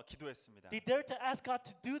위해서 기도했습니다. They dared to ask God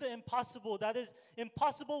to do the impossible. That is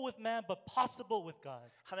impossible with man, but possible with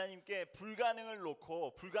God. 하나님께 불가능을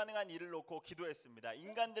놓고 불가능한 일을 놓고 기도했습니다.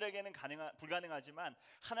 인간들에게는 불가능하지만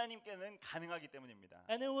하나님께는 가능하기 때문입니다.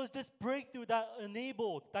 And it was this breakthrough that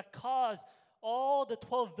enabled, that caused all the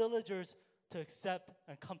 12 villagers to accept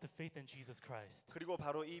and come to faith in Jesus Christ. 그리고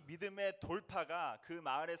바로 이 믿음의 돌파가 그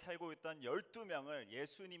마을에 살고 있던 12명을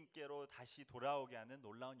예수님께로 다시 돌아오게 하는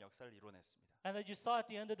놀라운 역사를 이뤄냈습니다. And as you saw at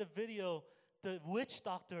the end of the video, the witch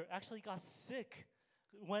doctor actually got sick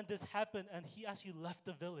when this happened and he actually left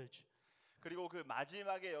the village. 그리고 그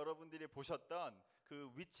마지막에 여러분들이 보셨던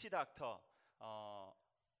그 위치 닥터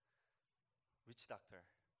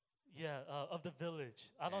Yeah, of the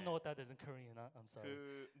village. I don't know what that is in Korean. I'm sorry.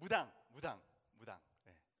 그 무당.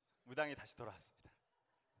 네. 무당이 다시 돌아왔습니다.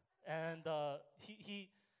 And he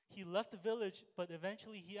left the village, but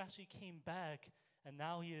eventually he actually came back, and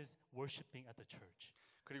now he is worshiping at the church.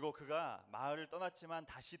 그리고 그가 마을을 떠났지만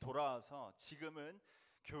다시 돌아와서 지금은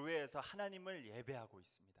교회에서 하나님을 예배하고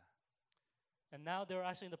있습니다. And now they're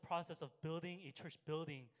actually in the process of building a church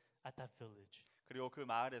building at that village. 그리고 그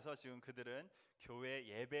마을에서 지금 그들은 교회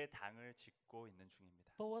예배당을 짓고 있는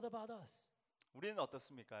중입니다. But what about us? 우리는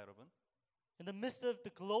어떻습니까, 여러분? In the midst of the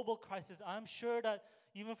global crisis, I'm sure that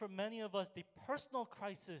even for many of us, the personal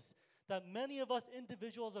crisis that many of us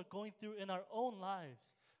individuals are going through in our own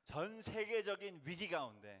lives. 전 세계적인 위기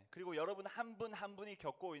가운데 그리고 여러분 한 분 한 분이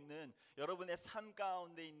겪고 있는 여러분의 삶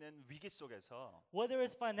가운데 있는 위기 속에서 Whether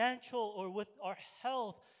it's financial or with our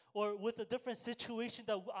health or with a different situation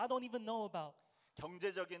that I don't even know about.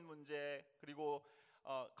 경제적인 문제 그리고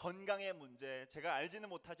건강의 문제 제가 알지는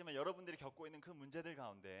못하지만 여러분들이 겪고 있는 그 문제들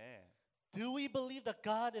가운데 Do we believe that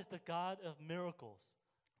God is the God of miracles?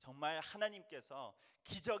 정말 하나님께서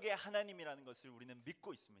기적의 하나님이라는 것을 우리는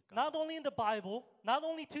믿고 있습니까? Not only in the Bible, not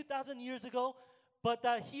only 2,000 years ago, but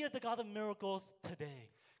that He is the God of miracles today.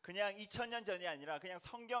 그냥 2000년 전이 아니라 그냥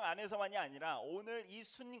성경 안에서만이 아니라 오늘 이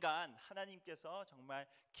순간 하나님께서 정말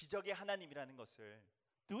기적의 하나님이라는 것을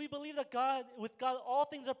Do we believe that with God, all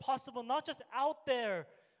things are possible, not just out there,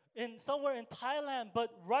 in somewhere in Thailand, but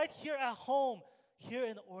right here at home, here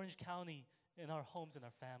in Orange County, in our homes and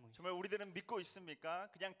our families? 정말 우리들은 믿고 있습니까?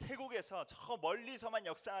 그냥 태국에서 저 멀리서만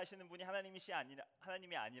역사하시는 분이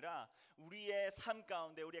하나님이 아니라 우리의 삶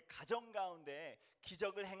가운데, 우리의 가정 가운데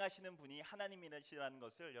기적을 행하시는 분이 하나님이시라는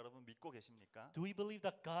것을 여러분 믿고 계십니까? Do we believe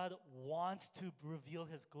that God wants to reveal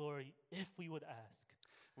His glory if we would ask?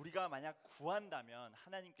 우리가 만약 구한다면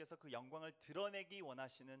하나님께서 그 영광을 드러내기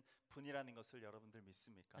원하시는 분이라는 것을 여러분들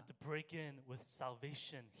믿습니까? And to break in with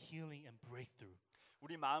salvation, healing, and breakthrough.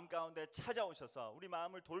 우리 마음 가운데 찾아오셔서 우리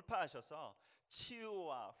마음을 돌파하셔서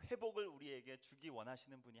치유와 회복을 우리에게 주기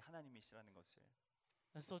원하시는 분이 하나님이시라는 것을.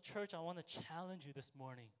 And so, church, I want to challenge you this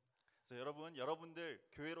morning. 그래서 여러분들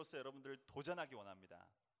교회로서 여러분들을 도전하기 원합니다.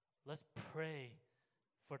 Let's pray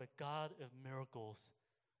for the God of miracles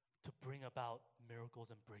to bring about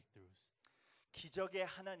miracles and breakthroughs. 기적의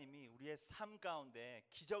하나님이 우리의 삶 가운데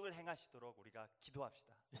기적을 행하시도록 우리가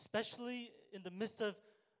기도합시다. Especially in the midst of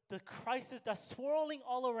the crisis that's swirling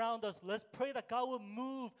all around us, let's pray that God will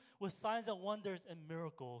move with signs and wonders and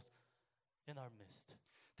miracles in our midst.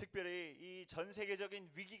 특별히 이 전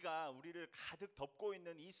세계적인 위기가 우리를 가득 덮고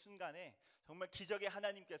있는 이 순간에 정말 기적의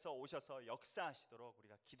하나님께서 오셔서 역사하시도록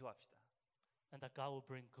우리가 기도합시다. And that God will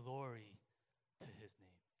bring glory to His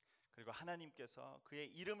name. 그리고 하나님께서 그의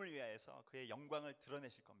이름을 위하여서 그의 영광을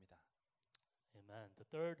드러내실 겁니다. Amen. The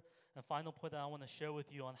third and final point that I want to share with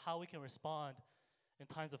you on how we can respond in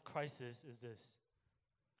times of crisis is this.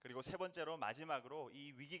 그리고 세 번째로 마지막으로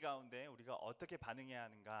이 위기 가운데 우리가 어떻게 반응해야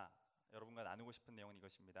하는가 여러분과 나누고 싶은 내용은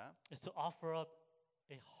이것입니다. Is to offer up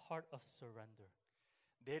a heart of surrender.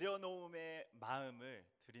 내려놓음의 마음을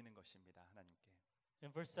드리는 것입니다. 하나님께.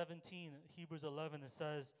 In verse 17, Hebrews 11, it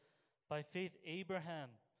says, by faith Abraham,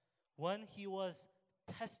 when he was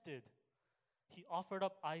tested, he offered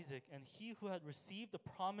up Isaac, and he who had received the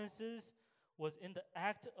promises was in the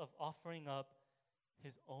act of offering up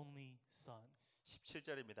his only son.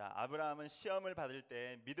 17절입니다. 아브라함은 시험을 받을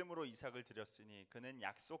때 믿음으로 이삭을 드렸으니 그는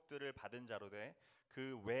약속들을 받은 자로 돼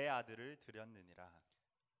그 외아들을 드렸느니라.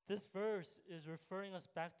 This verse is referring us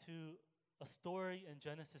back to a story in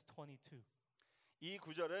Genesis 22. 이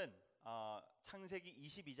구절은 창세기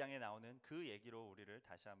 22장에 나오는 그 얘기로 우리를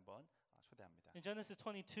다시 한번 초대합니다. In Genesis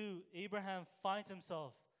 22, Abraham finds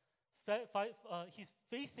himself, he's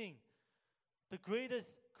facing the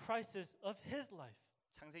greatest crisis of his life.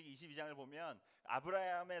 창세기 22장을 보면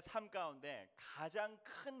아브라함의 삶 가운데 가장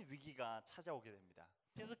큰 위기가 찾아오게 됩니다.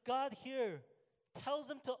 Because God here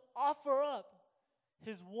tells him to offer up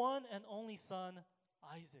his one and only son,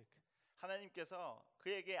 Isaac. 하나님께서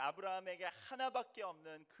그에게 아브라함에게 하나밖에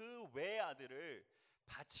없는 그 외아들을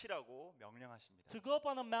바치라고 명령하십니다. To go up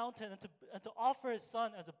on a mountain and to offer his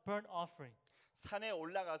son as a burnt offering. 산에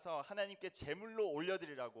올라가서 하나님께 제물로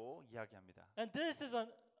올려드리라고 이야기합니다. And this is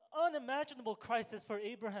an unimaginable crisis for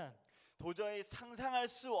Abraham. 도저히 상상할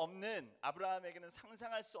수 없는 아브라함에게는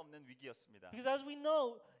상상할 수 없는 위기였습니다. Because as we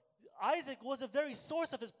know, Isaac was a very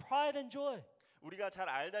source of his pride and joy. 우리가 잘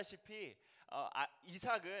알다시피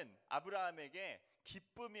이삭은 아브라함에게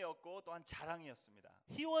기쁨이었고 또한 자랑이었습니다.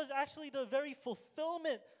 He was actually the very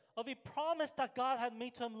fulfillment of a promise that God had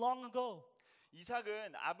made to him long ago.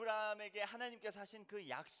 이삭은 아브라함에게 하나님께서 하신 그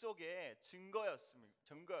약속의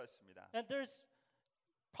증거였습니다. And there's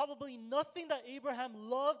probably nothing that Abraham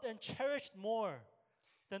loved and cherished more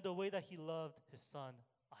than the way that he loved his son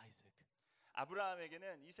Isaac.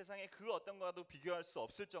 아브라함에게는 이 세상의 그 어떤 것과도 비교할 수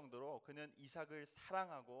없을 정도로 그는 이삭을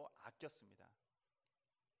사랑하고 아꼈습니다.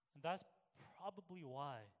 And that's probably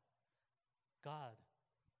why God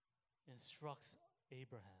instructs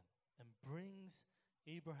Abraham and brings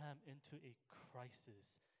Abraham into a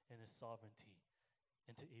crisis in his sovereignty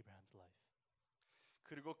into Abraham's life.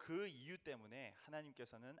 그리고 그 이유 때문에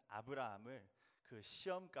하나님께서는 아브라함을 그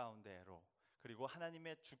시험 가운데로 그리고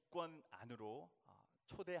하나님의 주권 안으로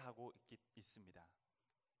초대하고 있습니다.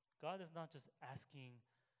 God is not just asking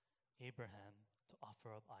Abraham to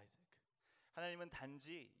offer up Isaac. 하나님은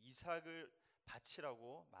단지 이삭을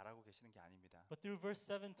바치라고 말하고 계시는 게 아닙니다. But through verse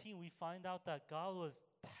 17 we find out that God was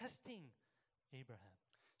testing Abraham.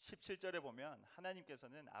 17절에 보면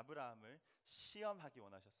하나님께서는 아브라함을 시험하기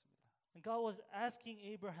원하셨습니다. And God was asking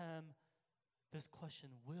Abraham this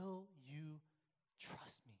question, will you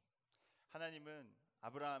trust me? 하나님은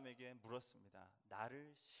아브라함에게 물었습니다.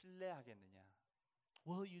 나를 신뢰하겠느냐?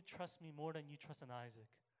 Will you trust me more than you trust in Isaac?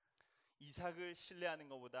 이삭을 신뢰하는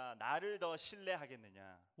것보다 나를 더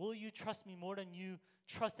신뢰하겠느냐? Will you trust me more than you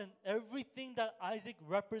trust in everything that Isaac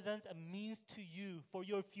represents and means to you for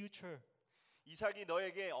your future? 이삭이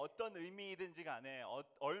너에게 어떤 의미이든지 간에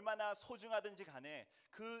얼마나 소중하든지 간에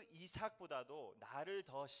그 이삭보다도 나를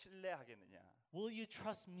더 신뢰하겠느냐? Will you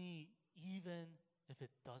trust me even if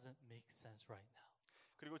it doesn't make sense right now?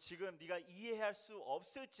 그리고 지금 네가 이해할 수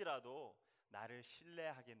없을지라도 나를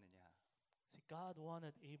신뢰하겠느냐? See, God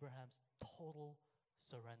wanted Abraham's total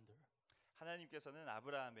surrender. 하나님께서는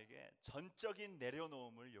아브라함에게 전적인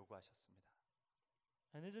내려놓음을 요구하셨습니다.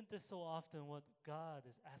 And isn't this so often what God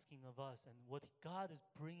is asking of us and what God is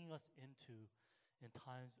bringing us into in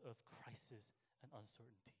times of crisis and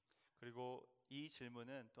uncertainty? 그리고 이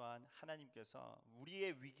질문은 또한 하나님께서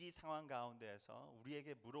우리의 위기 상황 가운데에서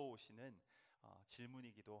우리에게 물어오시는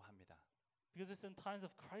질문이기도 합니다. Because it's in times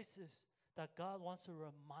of crisis that God wants to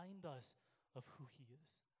remind us of who He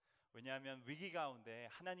is. 왜냐하면 위기 가운데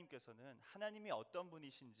하나님께서는 하나님이 어떤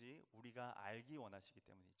분이신지 우리가 알기 원하시기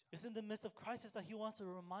때문이죠. It's in the midst of crisis that He wants to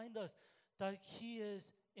remind us that He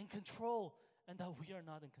is in control and that we are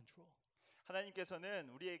not in control. 하나님께서는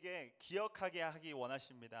우리에게 기억하게 하기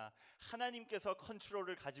원하십니다. 하나님께서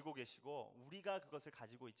컨트롤을 가지고 계시고 우리가 그것을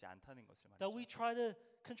가지고 있지 않다는 것을 That we 말이죠. try to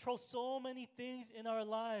control so many things in our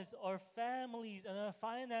lives, our families and our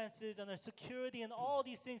finances and our security and all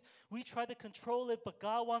these things. We try to control it, but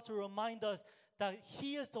God wants to remind us that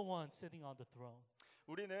He is the one sitting on the throne.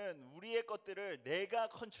 우리는 우리의 것들을 내가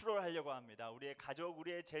컨트롤하려고 합니다. 우리의 가족,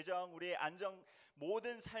 우리의 재정, 우리의 안정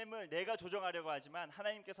모든 삶을 내가 조정하려고 하지만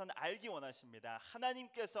하나님께서는 알기 원하십니다.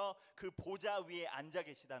 하나님께서 그 보좌 위에 앉아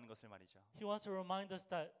계시다는 것을 말이죠. He wants to remind us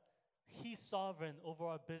that He's sovereign over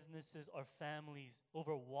our businesses, our families,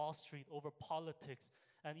 over Wall Street, over politics,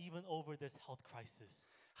 and even over this health crisis.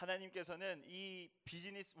 하나님께서는 이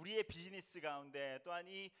비즈니스 우리의 비즈니스 가운데 또한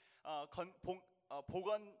이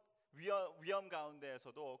보건 위험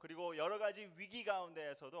가운데에서도 그리고 여러 가지 위기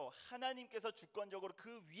가운데에서도 하나님께서 주권적으로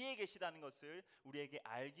그 위에 계시다는 것을 우리에게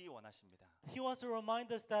알기 원하십니다. He wants to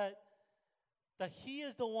remind us that He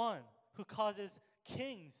is the one who causes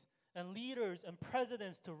kings and leaders and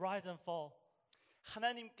presidents to rise and fall.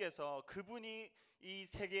 하나님께서 그분이 이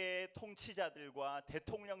세계의 통치자들과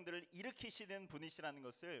대통령들을 일으키시는 분이시라는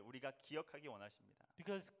것을 우리가 기억하기 원하십니다.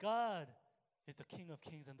 Because God is the King of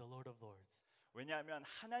Kings and the Lord of Lords. 왜냐하면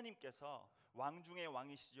하나님께서 왕 중의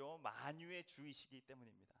왕이시죠. 만유의 주이시기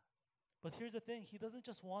때문입니다. But here's the thing, He doesn't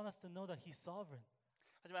just want us to know that He's sovereign.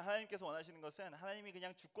 하지만 하나님께서 원하시는 것은 하나님이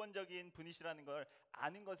그냥 주권적인 분이시라는 걸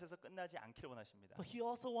아는 것에서 끝나지 않기를 원하십니다. But He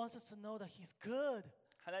also wants us to know that He's good.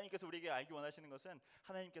 하나님께서 우리에게 알기 원하시는 것은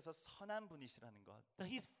하나님께서 선한 분이시라는 것. That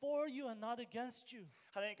He's for you and not against you.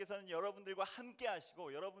 하나님께서는 여러분들과 함께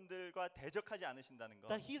하시고 여러분들과 대적하지 않으신다는 것.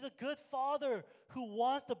 That He's a good father who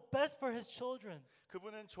wants the best for His children.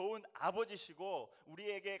 그분은 좋은 아버지시고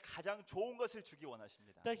우리에게 가장 좋은 것을 주기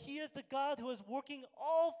원하십니다. That He is the God who is working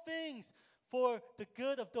all things for the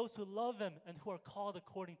good of those who love Him and who are called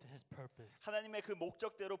according to His purpose. 하나님의 그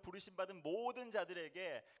목적대로 부르심 받은 모든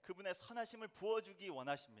자들에게 그분의 선하심을 부어주기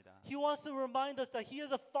원하십니다. He wants to remind us that He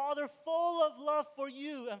is a Father full of love for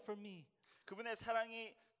you and for me. 그분의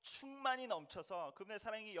사랑이 충만히 넘쳐서 그분의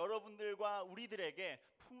사랑이 여러분들과 우리들에게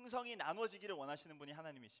풍성히 나눠지기를 원하시는 분이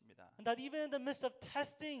하나님이십니다. And that even in the midst of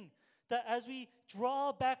testing, that as we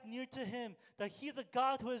draw back near to Him, that He is a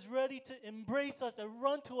God who is ready to embrace us and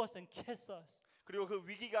run to us and kiss us. 그리고 그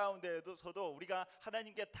위기 가운데서도 우리가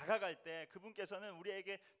하나님께 다가갈 때 그분께서는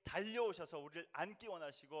우리에게 달려오셔서 우리를 안기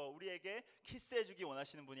원하시고 우리에게 키스해주기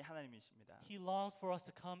원하시는 분이 하나님이십니다. He longs for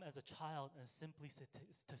us to come as a child and simply to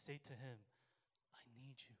say to Him, I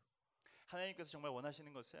need you. 하나님께서 정말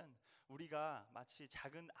원하시는 것은 우리가 마치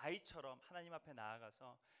작은 아이처럼 하나님 앞에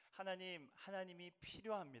나아가서 하나님이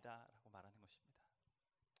필요합니다라고 말하는 것입니다.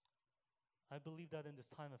 I believe that in this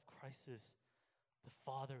time of crisis, the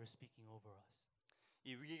Father is speaking over us.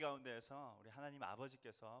 이 위기 가운데에서 우리 하나님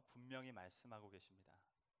아버지께서 분명히 말씀하고 계십니다.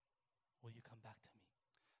 Will you come back to me?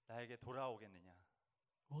 나에게 돌아오겠느냐?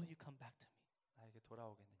 Will you come back to me? 나에게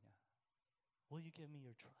돌아오겠느냐? Will you give me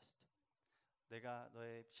your trust? 내가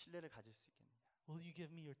너의 신뢰를 가질 수 있겠느냐? Will you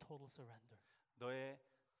give me your total surrender? 너의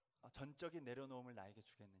전적인 내려놓음을 나에게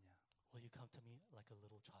주겠느냐? Will you come to me like a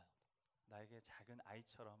little child? 나에게 작은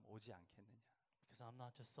아이처럼 오지 않겠느냐? Because I'm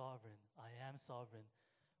not just sovereign, I am sovereign,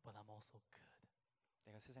 but I'm also good.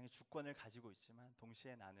 내가 세상의 주권을 가지고 있지만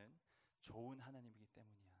동시에 나는 좋은 하나님이기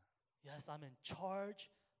때문이야. Yes, I'm in charge,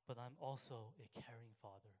 but I'm also a caring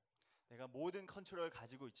father. 내가 모든 컨트롤을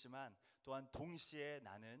가지고 있지만 또한 동시에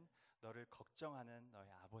나는 너를 걱정하는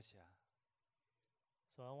너의 아버지야.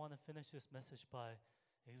 So I want to finish this message by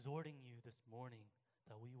exhorting you this morning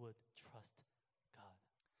that we would trust God.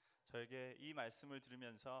 저에게 이 말씀을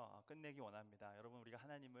들으면서 끝내기 원합니다. 여러분 우리가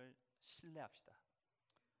하나님을 신뢰합시다.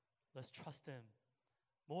 Let's trust Him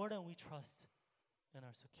more than we trust in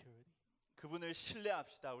our security. 그분을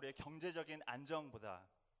신뢰합시다. 우리의 경제적인 안정보다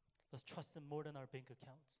Let's trust Him more than our bank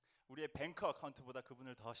accounts. 우리의 뱅크 어카운트보다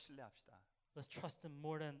그분을 더 신뢰합시다. Let's trust Him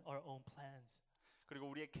more than our own plans. 그리고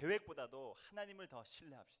우리의 계획보다도 하나님을 더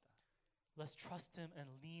신뢰합시다. Let's trust Him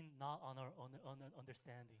and lean not on our own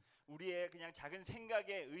understanding. 우리의 그냥 작은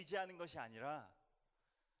생각에 의지하는 것이 아니라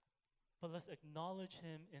But let's acknowledge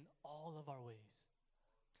Him in all of our ways.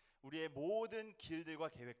 우리의 모든 길들과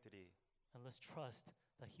계획들이 And let's trust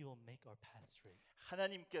that He will make our path straight.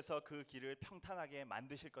 하나님께서 그 길을 평탄하게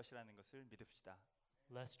만드실 것이라는 것을 믿읍시다.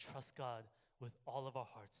 Let's trust God with all of our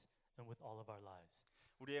hearts and with all of our lives.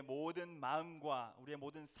 우리의 모든 마음과 우리의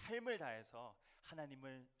모든 삶을 다해서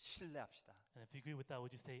하나님을 신뢰합시다. And if you agree with that,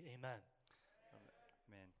 would you say amen?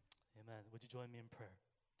 아멘. Amen. Would you join me in prayer?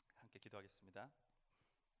 함께 기도하겠습니다.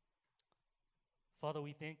 Father,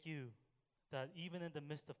 we thank you that even in the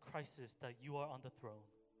midst of crisis that you are on the throne.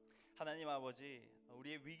 하나님 아버지,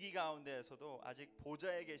 우리의 위기 가운데에서도 아직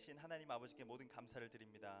보좌에 계신 하나님 아버지께 모든 감사를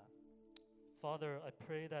드립니다. Father, I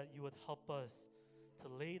pray that you would help us to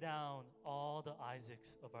lay down all the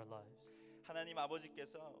Isaacs of our lives. 하나님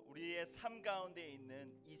아버지께서 우리의 삶 가운데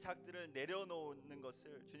있는 이삭들을 내려놓는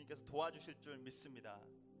것을 주님께서 도와주실 줄 믿습니다.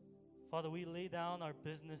 Father, we lay down our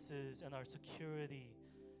businesses and our security,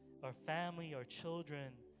 our family, our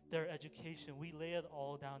children, their education. We lay it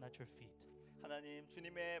all down at your feet. 하나님,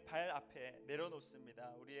 주님의 발 앞에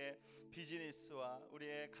내려놓습니다. 우리의 비즈니스와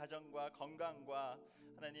우리의 가정과 건강과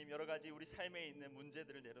하나님 여러 가지 우리 삶에 있는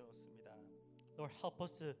문제들을 내려놓습니다. Lord, help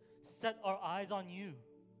us to set our eyes on you.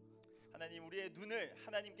 하나님, 우리의 눈을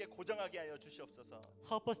하나님께 고정하게 하여 주시옵소서.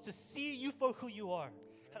 Help us to see you for who you are.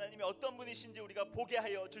 하나님이 어떤 분이신지 우리가 보게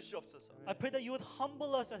하여 주시옵소서. I pray that you would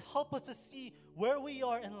humble us and help us to see where we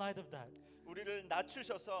are in light of that. 우리를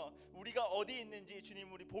낮추셔서 우리가 어디 있는지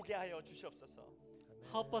주님 우리 보게 하여 주시옵소서.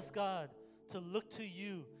 Help us, God, to look to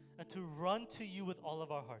you and to run to you with all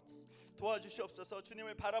of our hearts. 도와주시옵소서.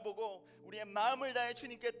 주님을 바라보고 우리의 마음을 다해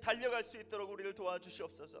주님께 달려갈 수 있도록 우리를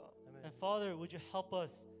도와주시옵소서. And Father, would you help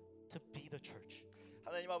us to be the church?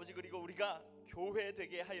 하나님 아버지, 그리고 우리가 교회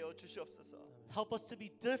되게 하여 주시옵소서. Help us to be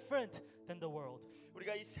different than the world.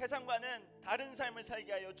 우리가 이 세상과는 다른 삶을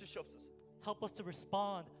살게 하여 주시옵소서. Help us to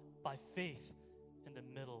respond by faith in the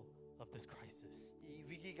middle of this crisis. 이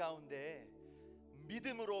위기 가운데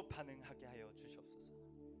믿음으로 반응하게 하여 주시옵소서.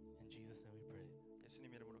 In Jesus' name we pray.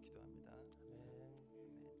 예수님 이름으로 기도합니다.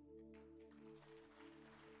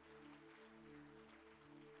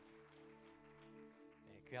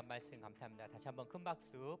 네, 귀한 말씀 감사합니다. 다시 한번 큰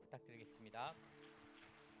박수 부탁드리겠습니다.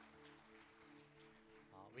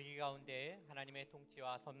 위기 가운데 하나님의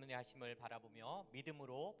통치와 섭리의 하심을 바라보며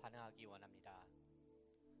믿음으로 반응하기 원합니다.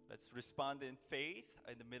 Let's respond in faith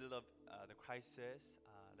in the middle of the crisis.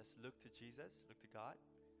 Let's look to Jesus, look to God.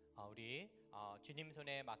 우리 주님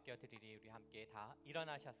손에 맡겨드리리. 우리 함께 다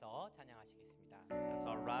일어나셔서 찬양하시겠습니다. Let's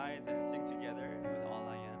all rise and sing together with all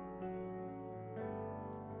I am.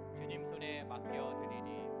 주님 손에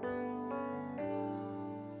맡겨드리리.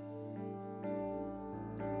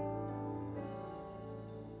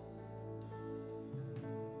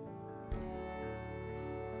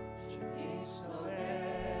 주님 손에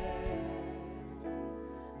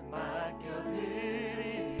맡겨드리리.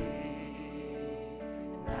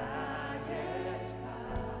 나의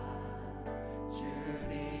삶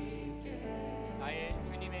주님께. 나의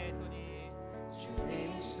주님의 손이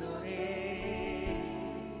주님 손이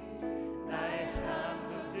나의 삶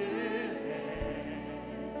붙들에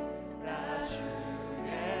나 주의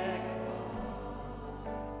것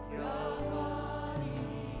영원히.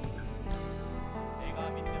 내가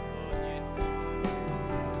믿는 분 예수.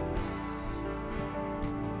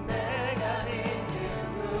 내가 믿는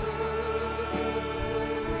분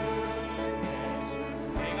예수.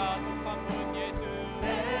 내가 속한 분 예수.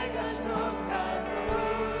 내가 속한 분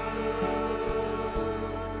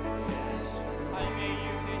예수. 삶의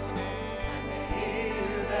이유 되시네. 삶의 이유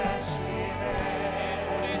되시네. 내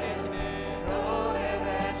노래 되시네. 노래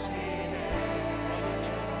되시네.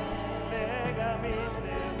 내가 믿는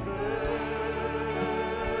분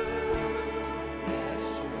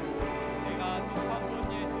예수. 내가 속한 분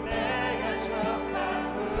예수. 내가 속한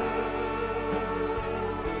분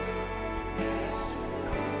예수.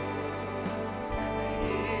 삶의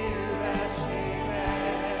이유 되시네.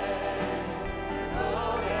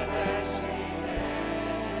 노래 되시네.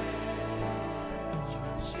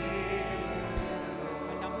 전심으로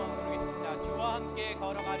다시 한번 부르겠습니다. 주와 함께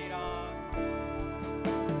걸어가리라.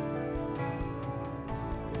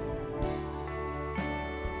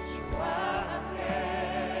 주와 함께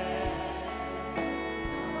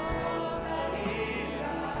걸어가리라.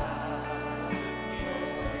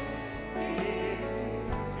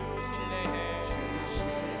 주 신뢰해.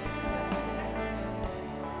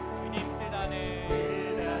 주님 뜻 안에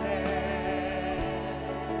뜻안에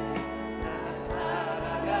나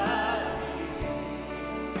살아가리.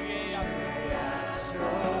 주의 약속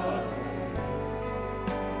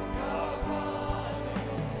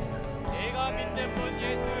내가 믿는 분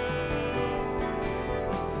예수.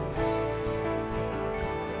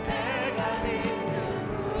 내가 믿는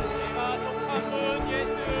분 내가 속한 분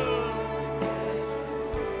예수.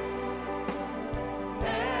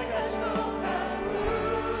 내가 속한 분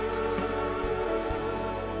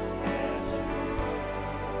예수.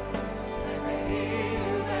 삶의 이유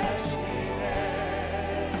되시네.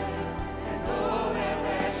 내 노래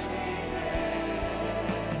되시네.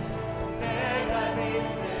 내가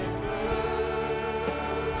믿는 분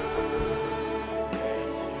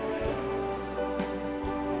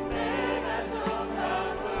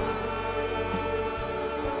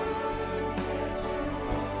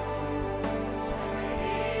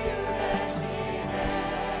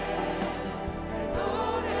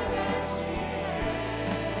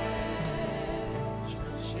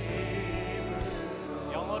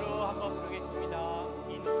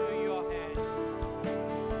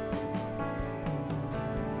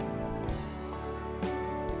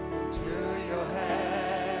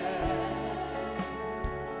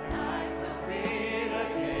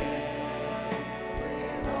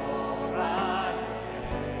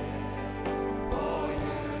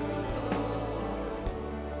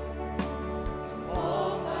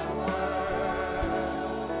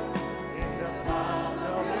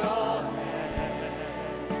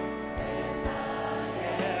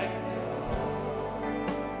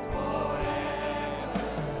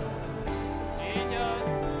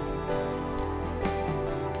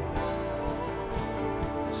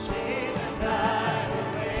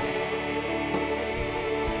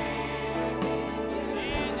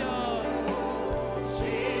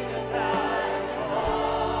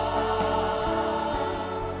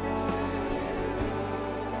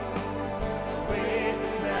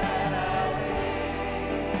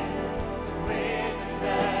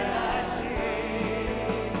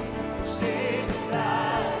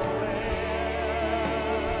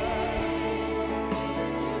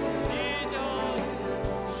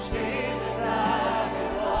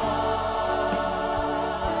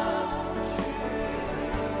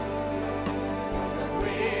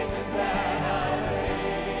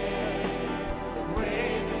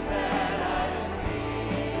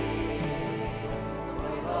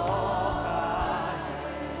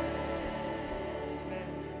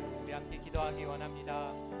기도하기 원합니다.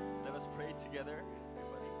 Let us pray together,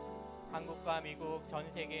 everybody. 한국과 미국 전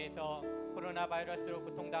세계에서 코로나 바이러스로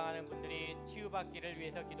고통당하는 분들이 치유받기를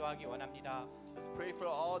위해서 기도하기 원합니다. Let's pray for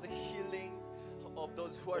all the healing of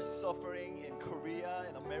those who are suffering in Korea,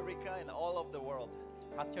 in America, and all of the world.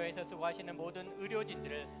 각처에서 수고하시는 모든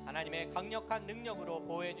의료진들을 하나님의 강력한 능력으로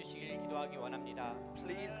보호해 주시길 기도하기 원합니다.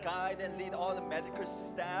 Please guide and lead all the medical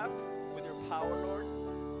staff with your power, Lord.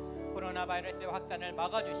 코로나 바이러스의 확산을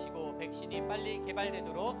막아주시고 백신이 빨리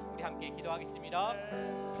개발되도록 우리 함께 기도하겠습니다.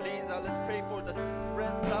 Please, let's pray for the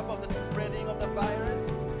stop of the spreading of the virus.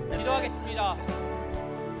 기도하겠습니다.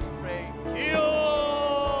 Let's pray.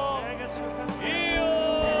 주여, 내가 수고한 주여,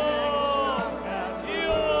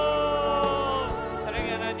 주여. 사랑의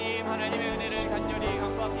하나님, 하나님의 은혜를 간절히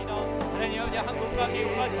간구합니다. 하나님 아버지 한국과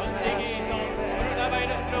미국과 전 세계에서 코로나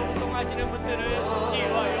바이러스로 고통하시는 분들을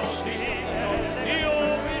치유하여 주시옵소서. 주여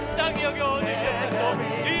불쌍히 여겨 주시옵소서.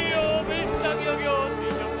 주여 불쌍히 여겨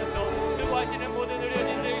주시옵소서. 수고하시는 모든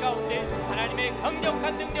의료진들 가운데 하나님의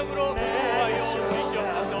강력한 능력으로 보호하여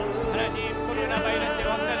주시옵소서. 하나님 코로나 바이러스의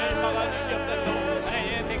확산을 막아주시옵소서.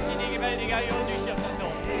 하나님의 백신이 개발되게 하여 주시옵소서.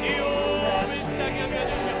 주여 불쌍히 여겨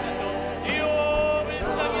주시옵소서. 주여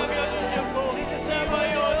불쌍히 여겨 주시옵고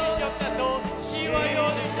치유하여 주시옵소서. 치유하여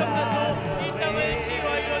주시옵소서. 이 땅을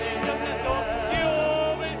치유하여 주시옵소서. 주여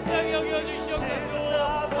불쌍히 여겨 주시옵소서.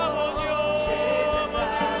 아버지여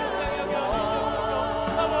불쌍히 여겨 주시옵소서.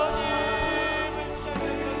 아버지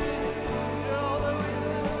불쌍히 여겨 주시옵소서.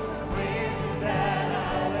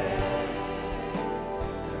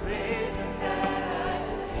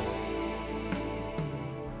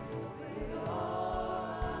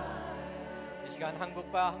 이 시간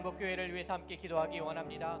한국과 한국교회를 위해서 함께 기도하기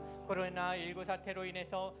원합니다. 코로나19 사태로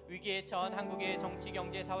인해서 위기에 처한 한국의 정치,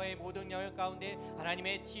 경제, 사회의 모든 영역 가운데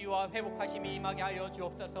하나님의 치유와 회복하심이 임하게 하여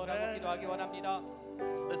주옵소서라고 기도하기 원합니다.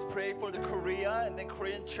 Let's pray for the Korea and then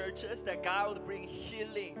Korean churches that God would bring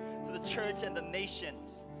healing to the church and the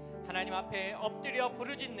nations. 하나님 앞에 엎드려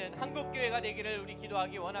부르짖는 한국교회가 되기를 우리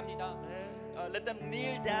기도하기 원합니다. Let them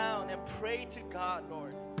kneel down and pray to God,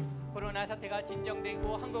 Lord. 코로나 사태가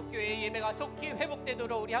진정되고 한국교회의 예배가 속히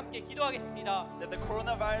회복되도록 우리 함께 기도하겠습니다. That the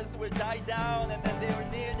coronavirus will die down and then they will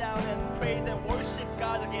kneel down and praise and worship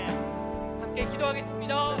God again. 함께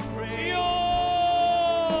기도하겠습니다. Let's pray. 주여,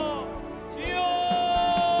 주여,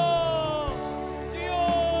 주여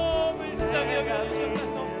불쌍히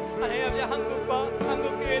여겨주시옵소서. 하나님 아버지 한국과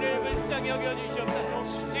한국교회를 불쌍히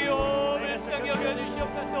여겨주시옵소서. 주여 불쌍히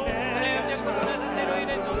여겨주시옵소서. 하나님 아버지 코로나 사태로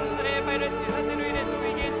인해서 하나님의 바이러스 사태로 인해서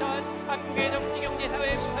위기에 처한 한국의 정치, 경제,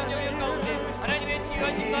 사회, 부산 영역 가운데 하나님의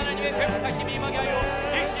치유하심과 하나님의 회복하심이 임하게 하여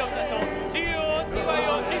주시옵소서. 주여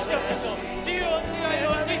치유하여 주시옵소서. 주여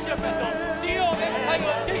치유하여 주시옵소서. 주여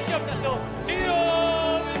회복하여 주시옵소서. 주여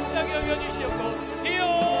불쌍히 여겨주시옵고 주여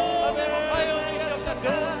회복하여 주시옵소서.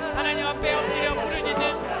 하나님 앞에 엎드려 부르짖는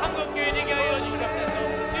한국교회 되게 하여 주시옵소서.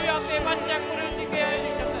 주여 앞에 바짝 부르짖게 하여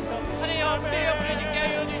주시옵소서. 하나님 엎드려 부르짖게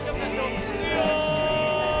하여 주시옵소서. 주여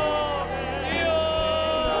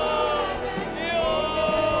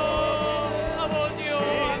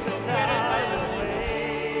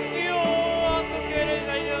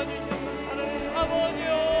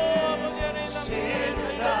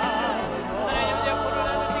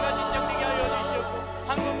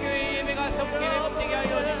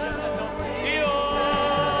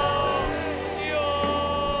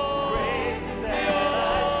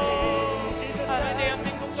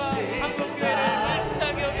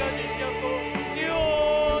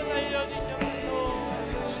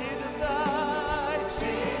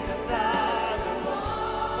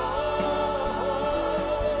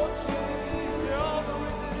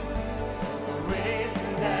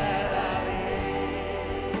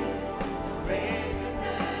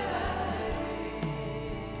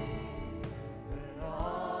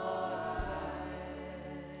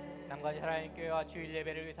교회와 주일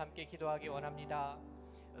예배를 위해서 함께 기도하기 원합니다.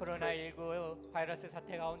 코로나19 바이러스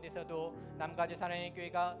사태 가운데서도 남가주 사랑의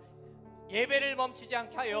교회가 예배를 멈추지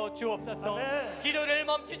않게 하여 주옵소서. 아멘. 기도를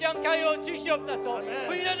멈추지 않게 하여 주시옵소서. 아멘.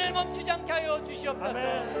 훈련을 멈추지 않게 하여 주시옵소서.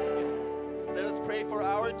 아멘. Let us pray for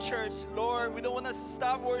our church. Lord, we don't want to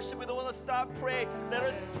stop worship. We don't want to stop pray. Let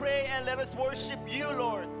us pray and let us worship you,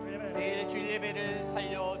 Lord. 내일 주일 예배를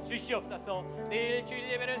살려 주시옵소서. 내일 주일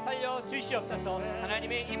예배를 살려 주시옵소서.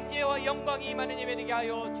 하나님의 임재와 영광이 임하는 예배 되게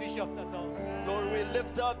하여 주시옵소서. Lord, we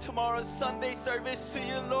lift up tomorrow's Sunday service to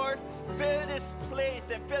you, Lord. Fill this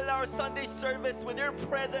place and fill our Sunday service with your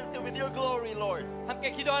presence and with your glory, Lord.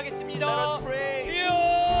 함께 기도하겠습니다. Let us pray. 주여,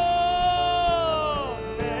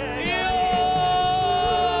 주여,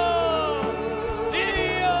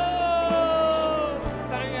 주여.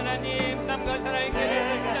 사랑의 하나님, 남과 사랑의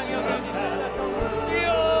교회를 불쌍히 여겨주시옵소서.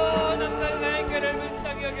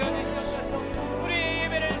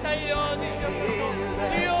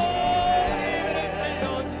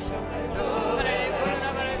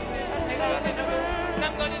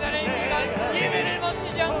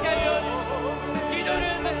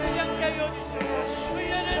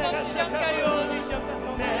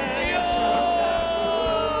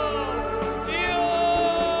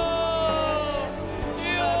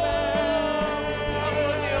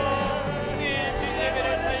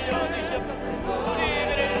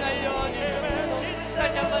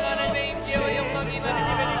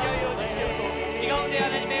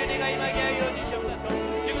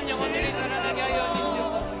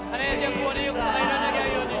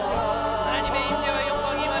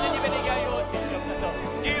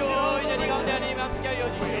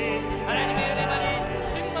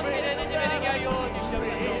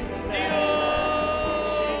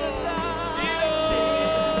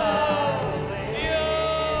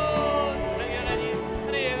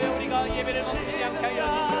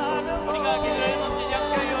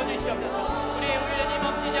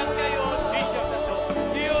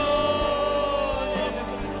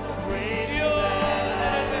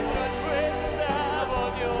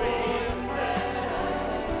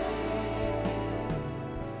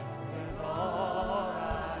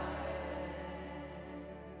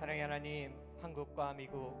 사랑의 하나님, 한국과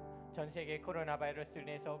미국 전 세계 코로나 바이러스로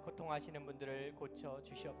인해서 고통하시는 분들을 고쳐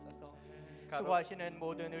주시옵소서. 수고하시는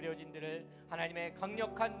모든 의료진들을 하나님의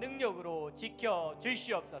강력한 능력으로 지켜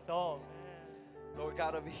주시옵소서. Lord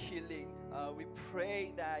God of healing, we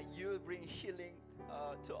pray that you bring healing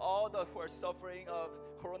to all those who are suffering of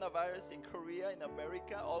coronavirus in Korea, in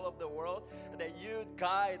America, all over the world, and that you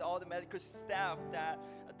guide all the medical staff that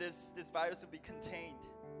this virus will be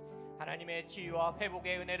contained. 하나님의 치유와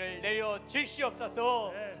회복의 은혜를 내려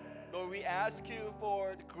주시옵소서. Lord, we ask you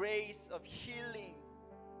for the grace of healing.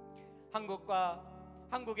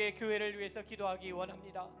 한국의 교회를 위해서 기도하기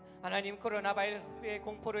원합니다. 하나님, 코로나 바이러스의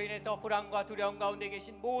공포로 인해서 불안과 두려움 가운데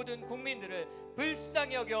계신 모든 국민들을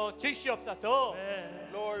불쌍히 여겨 주시옵소서.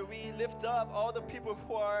 Lord, we lift up all the people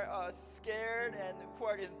who are scared and who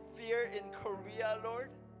are in fear in Korea, Lord.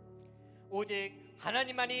 오직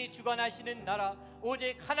하나님만이 주관하시는 나라,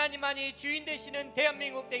 오직 하나님만이 주인 되시는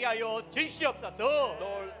대한민국 되게 하여 주시옵소서.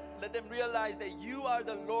 Lord, let them realize that you are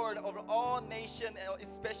the Lord of all nations,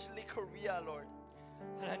 especially Korea, Lord.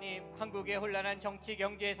 하나님, 한국의 혼란한 정치,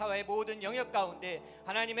 경제, 사회 모든 영역 가운데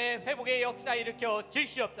하나님의 회복의 역사 일으켜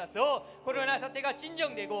주시옵소서. 코로나 사태가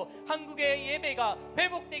진정되고 한국의 예배가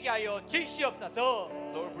회복되게 하여 주시옵소서.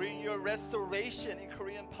 Lord, bring your restoration in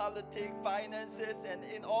Korean politics, finances, and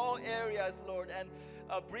in all areas, Lord, and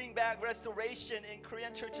bring back restoration in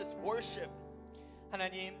Korean churches' worship.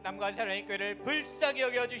 하나님, 남과 사랑의 교회를 불쌍히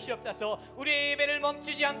여겨 주시옵소서. 우리의 예배를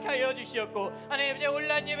멈추지 않게 하여 주시옵고, 하나님 이제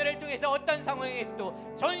온라인 예배를 통해서 어떤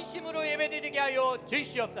상황에서도 전심으로 예배드리게 하여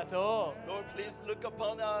주시옵소서. Lord, please look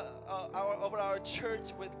upon our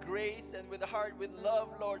church with grace and with heart, with love,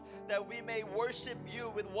 Lord, that we may worship you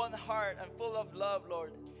with one heart and full of love,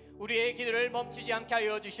 Lord. 우리의 기도를 멈추지 않게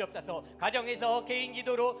하여 주시옵소서. 가정에서 개인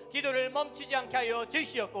기도로 기도를 멈추지 않게 하여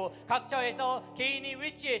주시옵고, 각처에서 개인이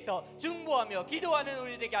위치해서 중보하며 기도하는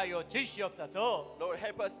우리 되게 하여 주시옵소서. Lord,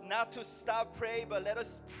 help us not to stop praying, but let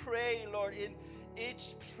us pray, Lord, in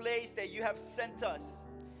each place that you have sent us.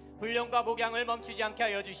 훈련과 목양을 멈추지 않게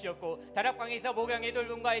하여 주시옵고, 다락방에서 목양의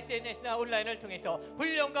돌봄과 SNS나 온라인을 통해서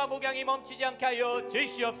훈련과 목양이 멈추지 않게 하여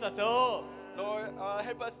주시옵소서. Lord,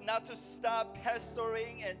 help us not to stop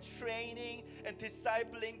pastoring and training and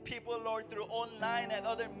discipling people, Lord, through online and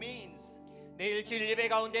other means. 내일 주일 예배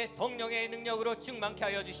가운데 성령의 능력으로 충만케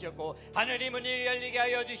하여 주시옵고, 하늘의 문이 열리게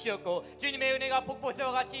하여 주시옵고, 주님의 은혜가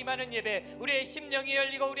폭포수와 같이 임하는 예배, 우리의 심령이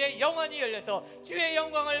열리고 우리의 영혼이 열려서 주의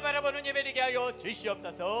영광을 바라보는 예배 되게 하여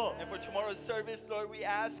주시옵소서. And for tomorrow's service, Lord, we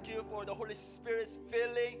ask you for the Holy Spirit's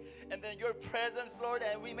filling and then your presence, Lord,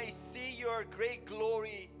 and we may see your great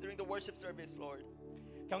glory during the worship service, Lord.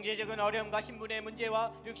 경제적인 어려움과 신분의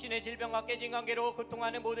문제와 육신의 질병과 깨진 관계로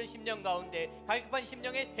고통하는 모든 심령 가운데 갈급한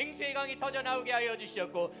심령의 생수의 강이 터져나오게 하여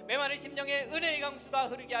주시옵고, 메마른 심령의 은혜의 강수가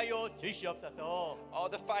흐르게 하여 주시옵소서. All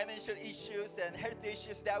the financial issues and health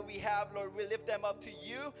issues that we have, Lord, we lift them up to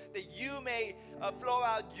you, that you may flow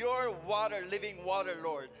out your water, living water,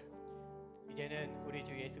 Lord. 이제는 우리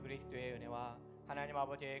주 예수 그리스도의 은혜와 하나님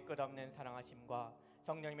아버지의 끝없는 사랑하심과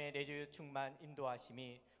성령님의 내주 충만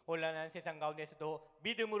인도하심이 혼란한 세상 가운데서도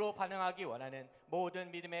믿음으로 반응하기 원하는 모든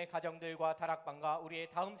믿음의 가정들과 다락방과 우리의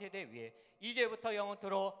다음 세대 위에 이제부터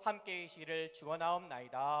영원토록 함께 계시기를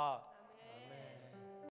축원하옵나이다.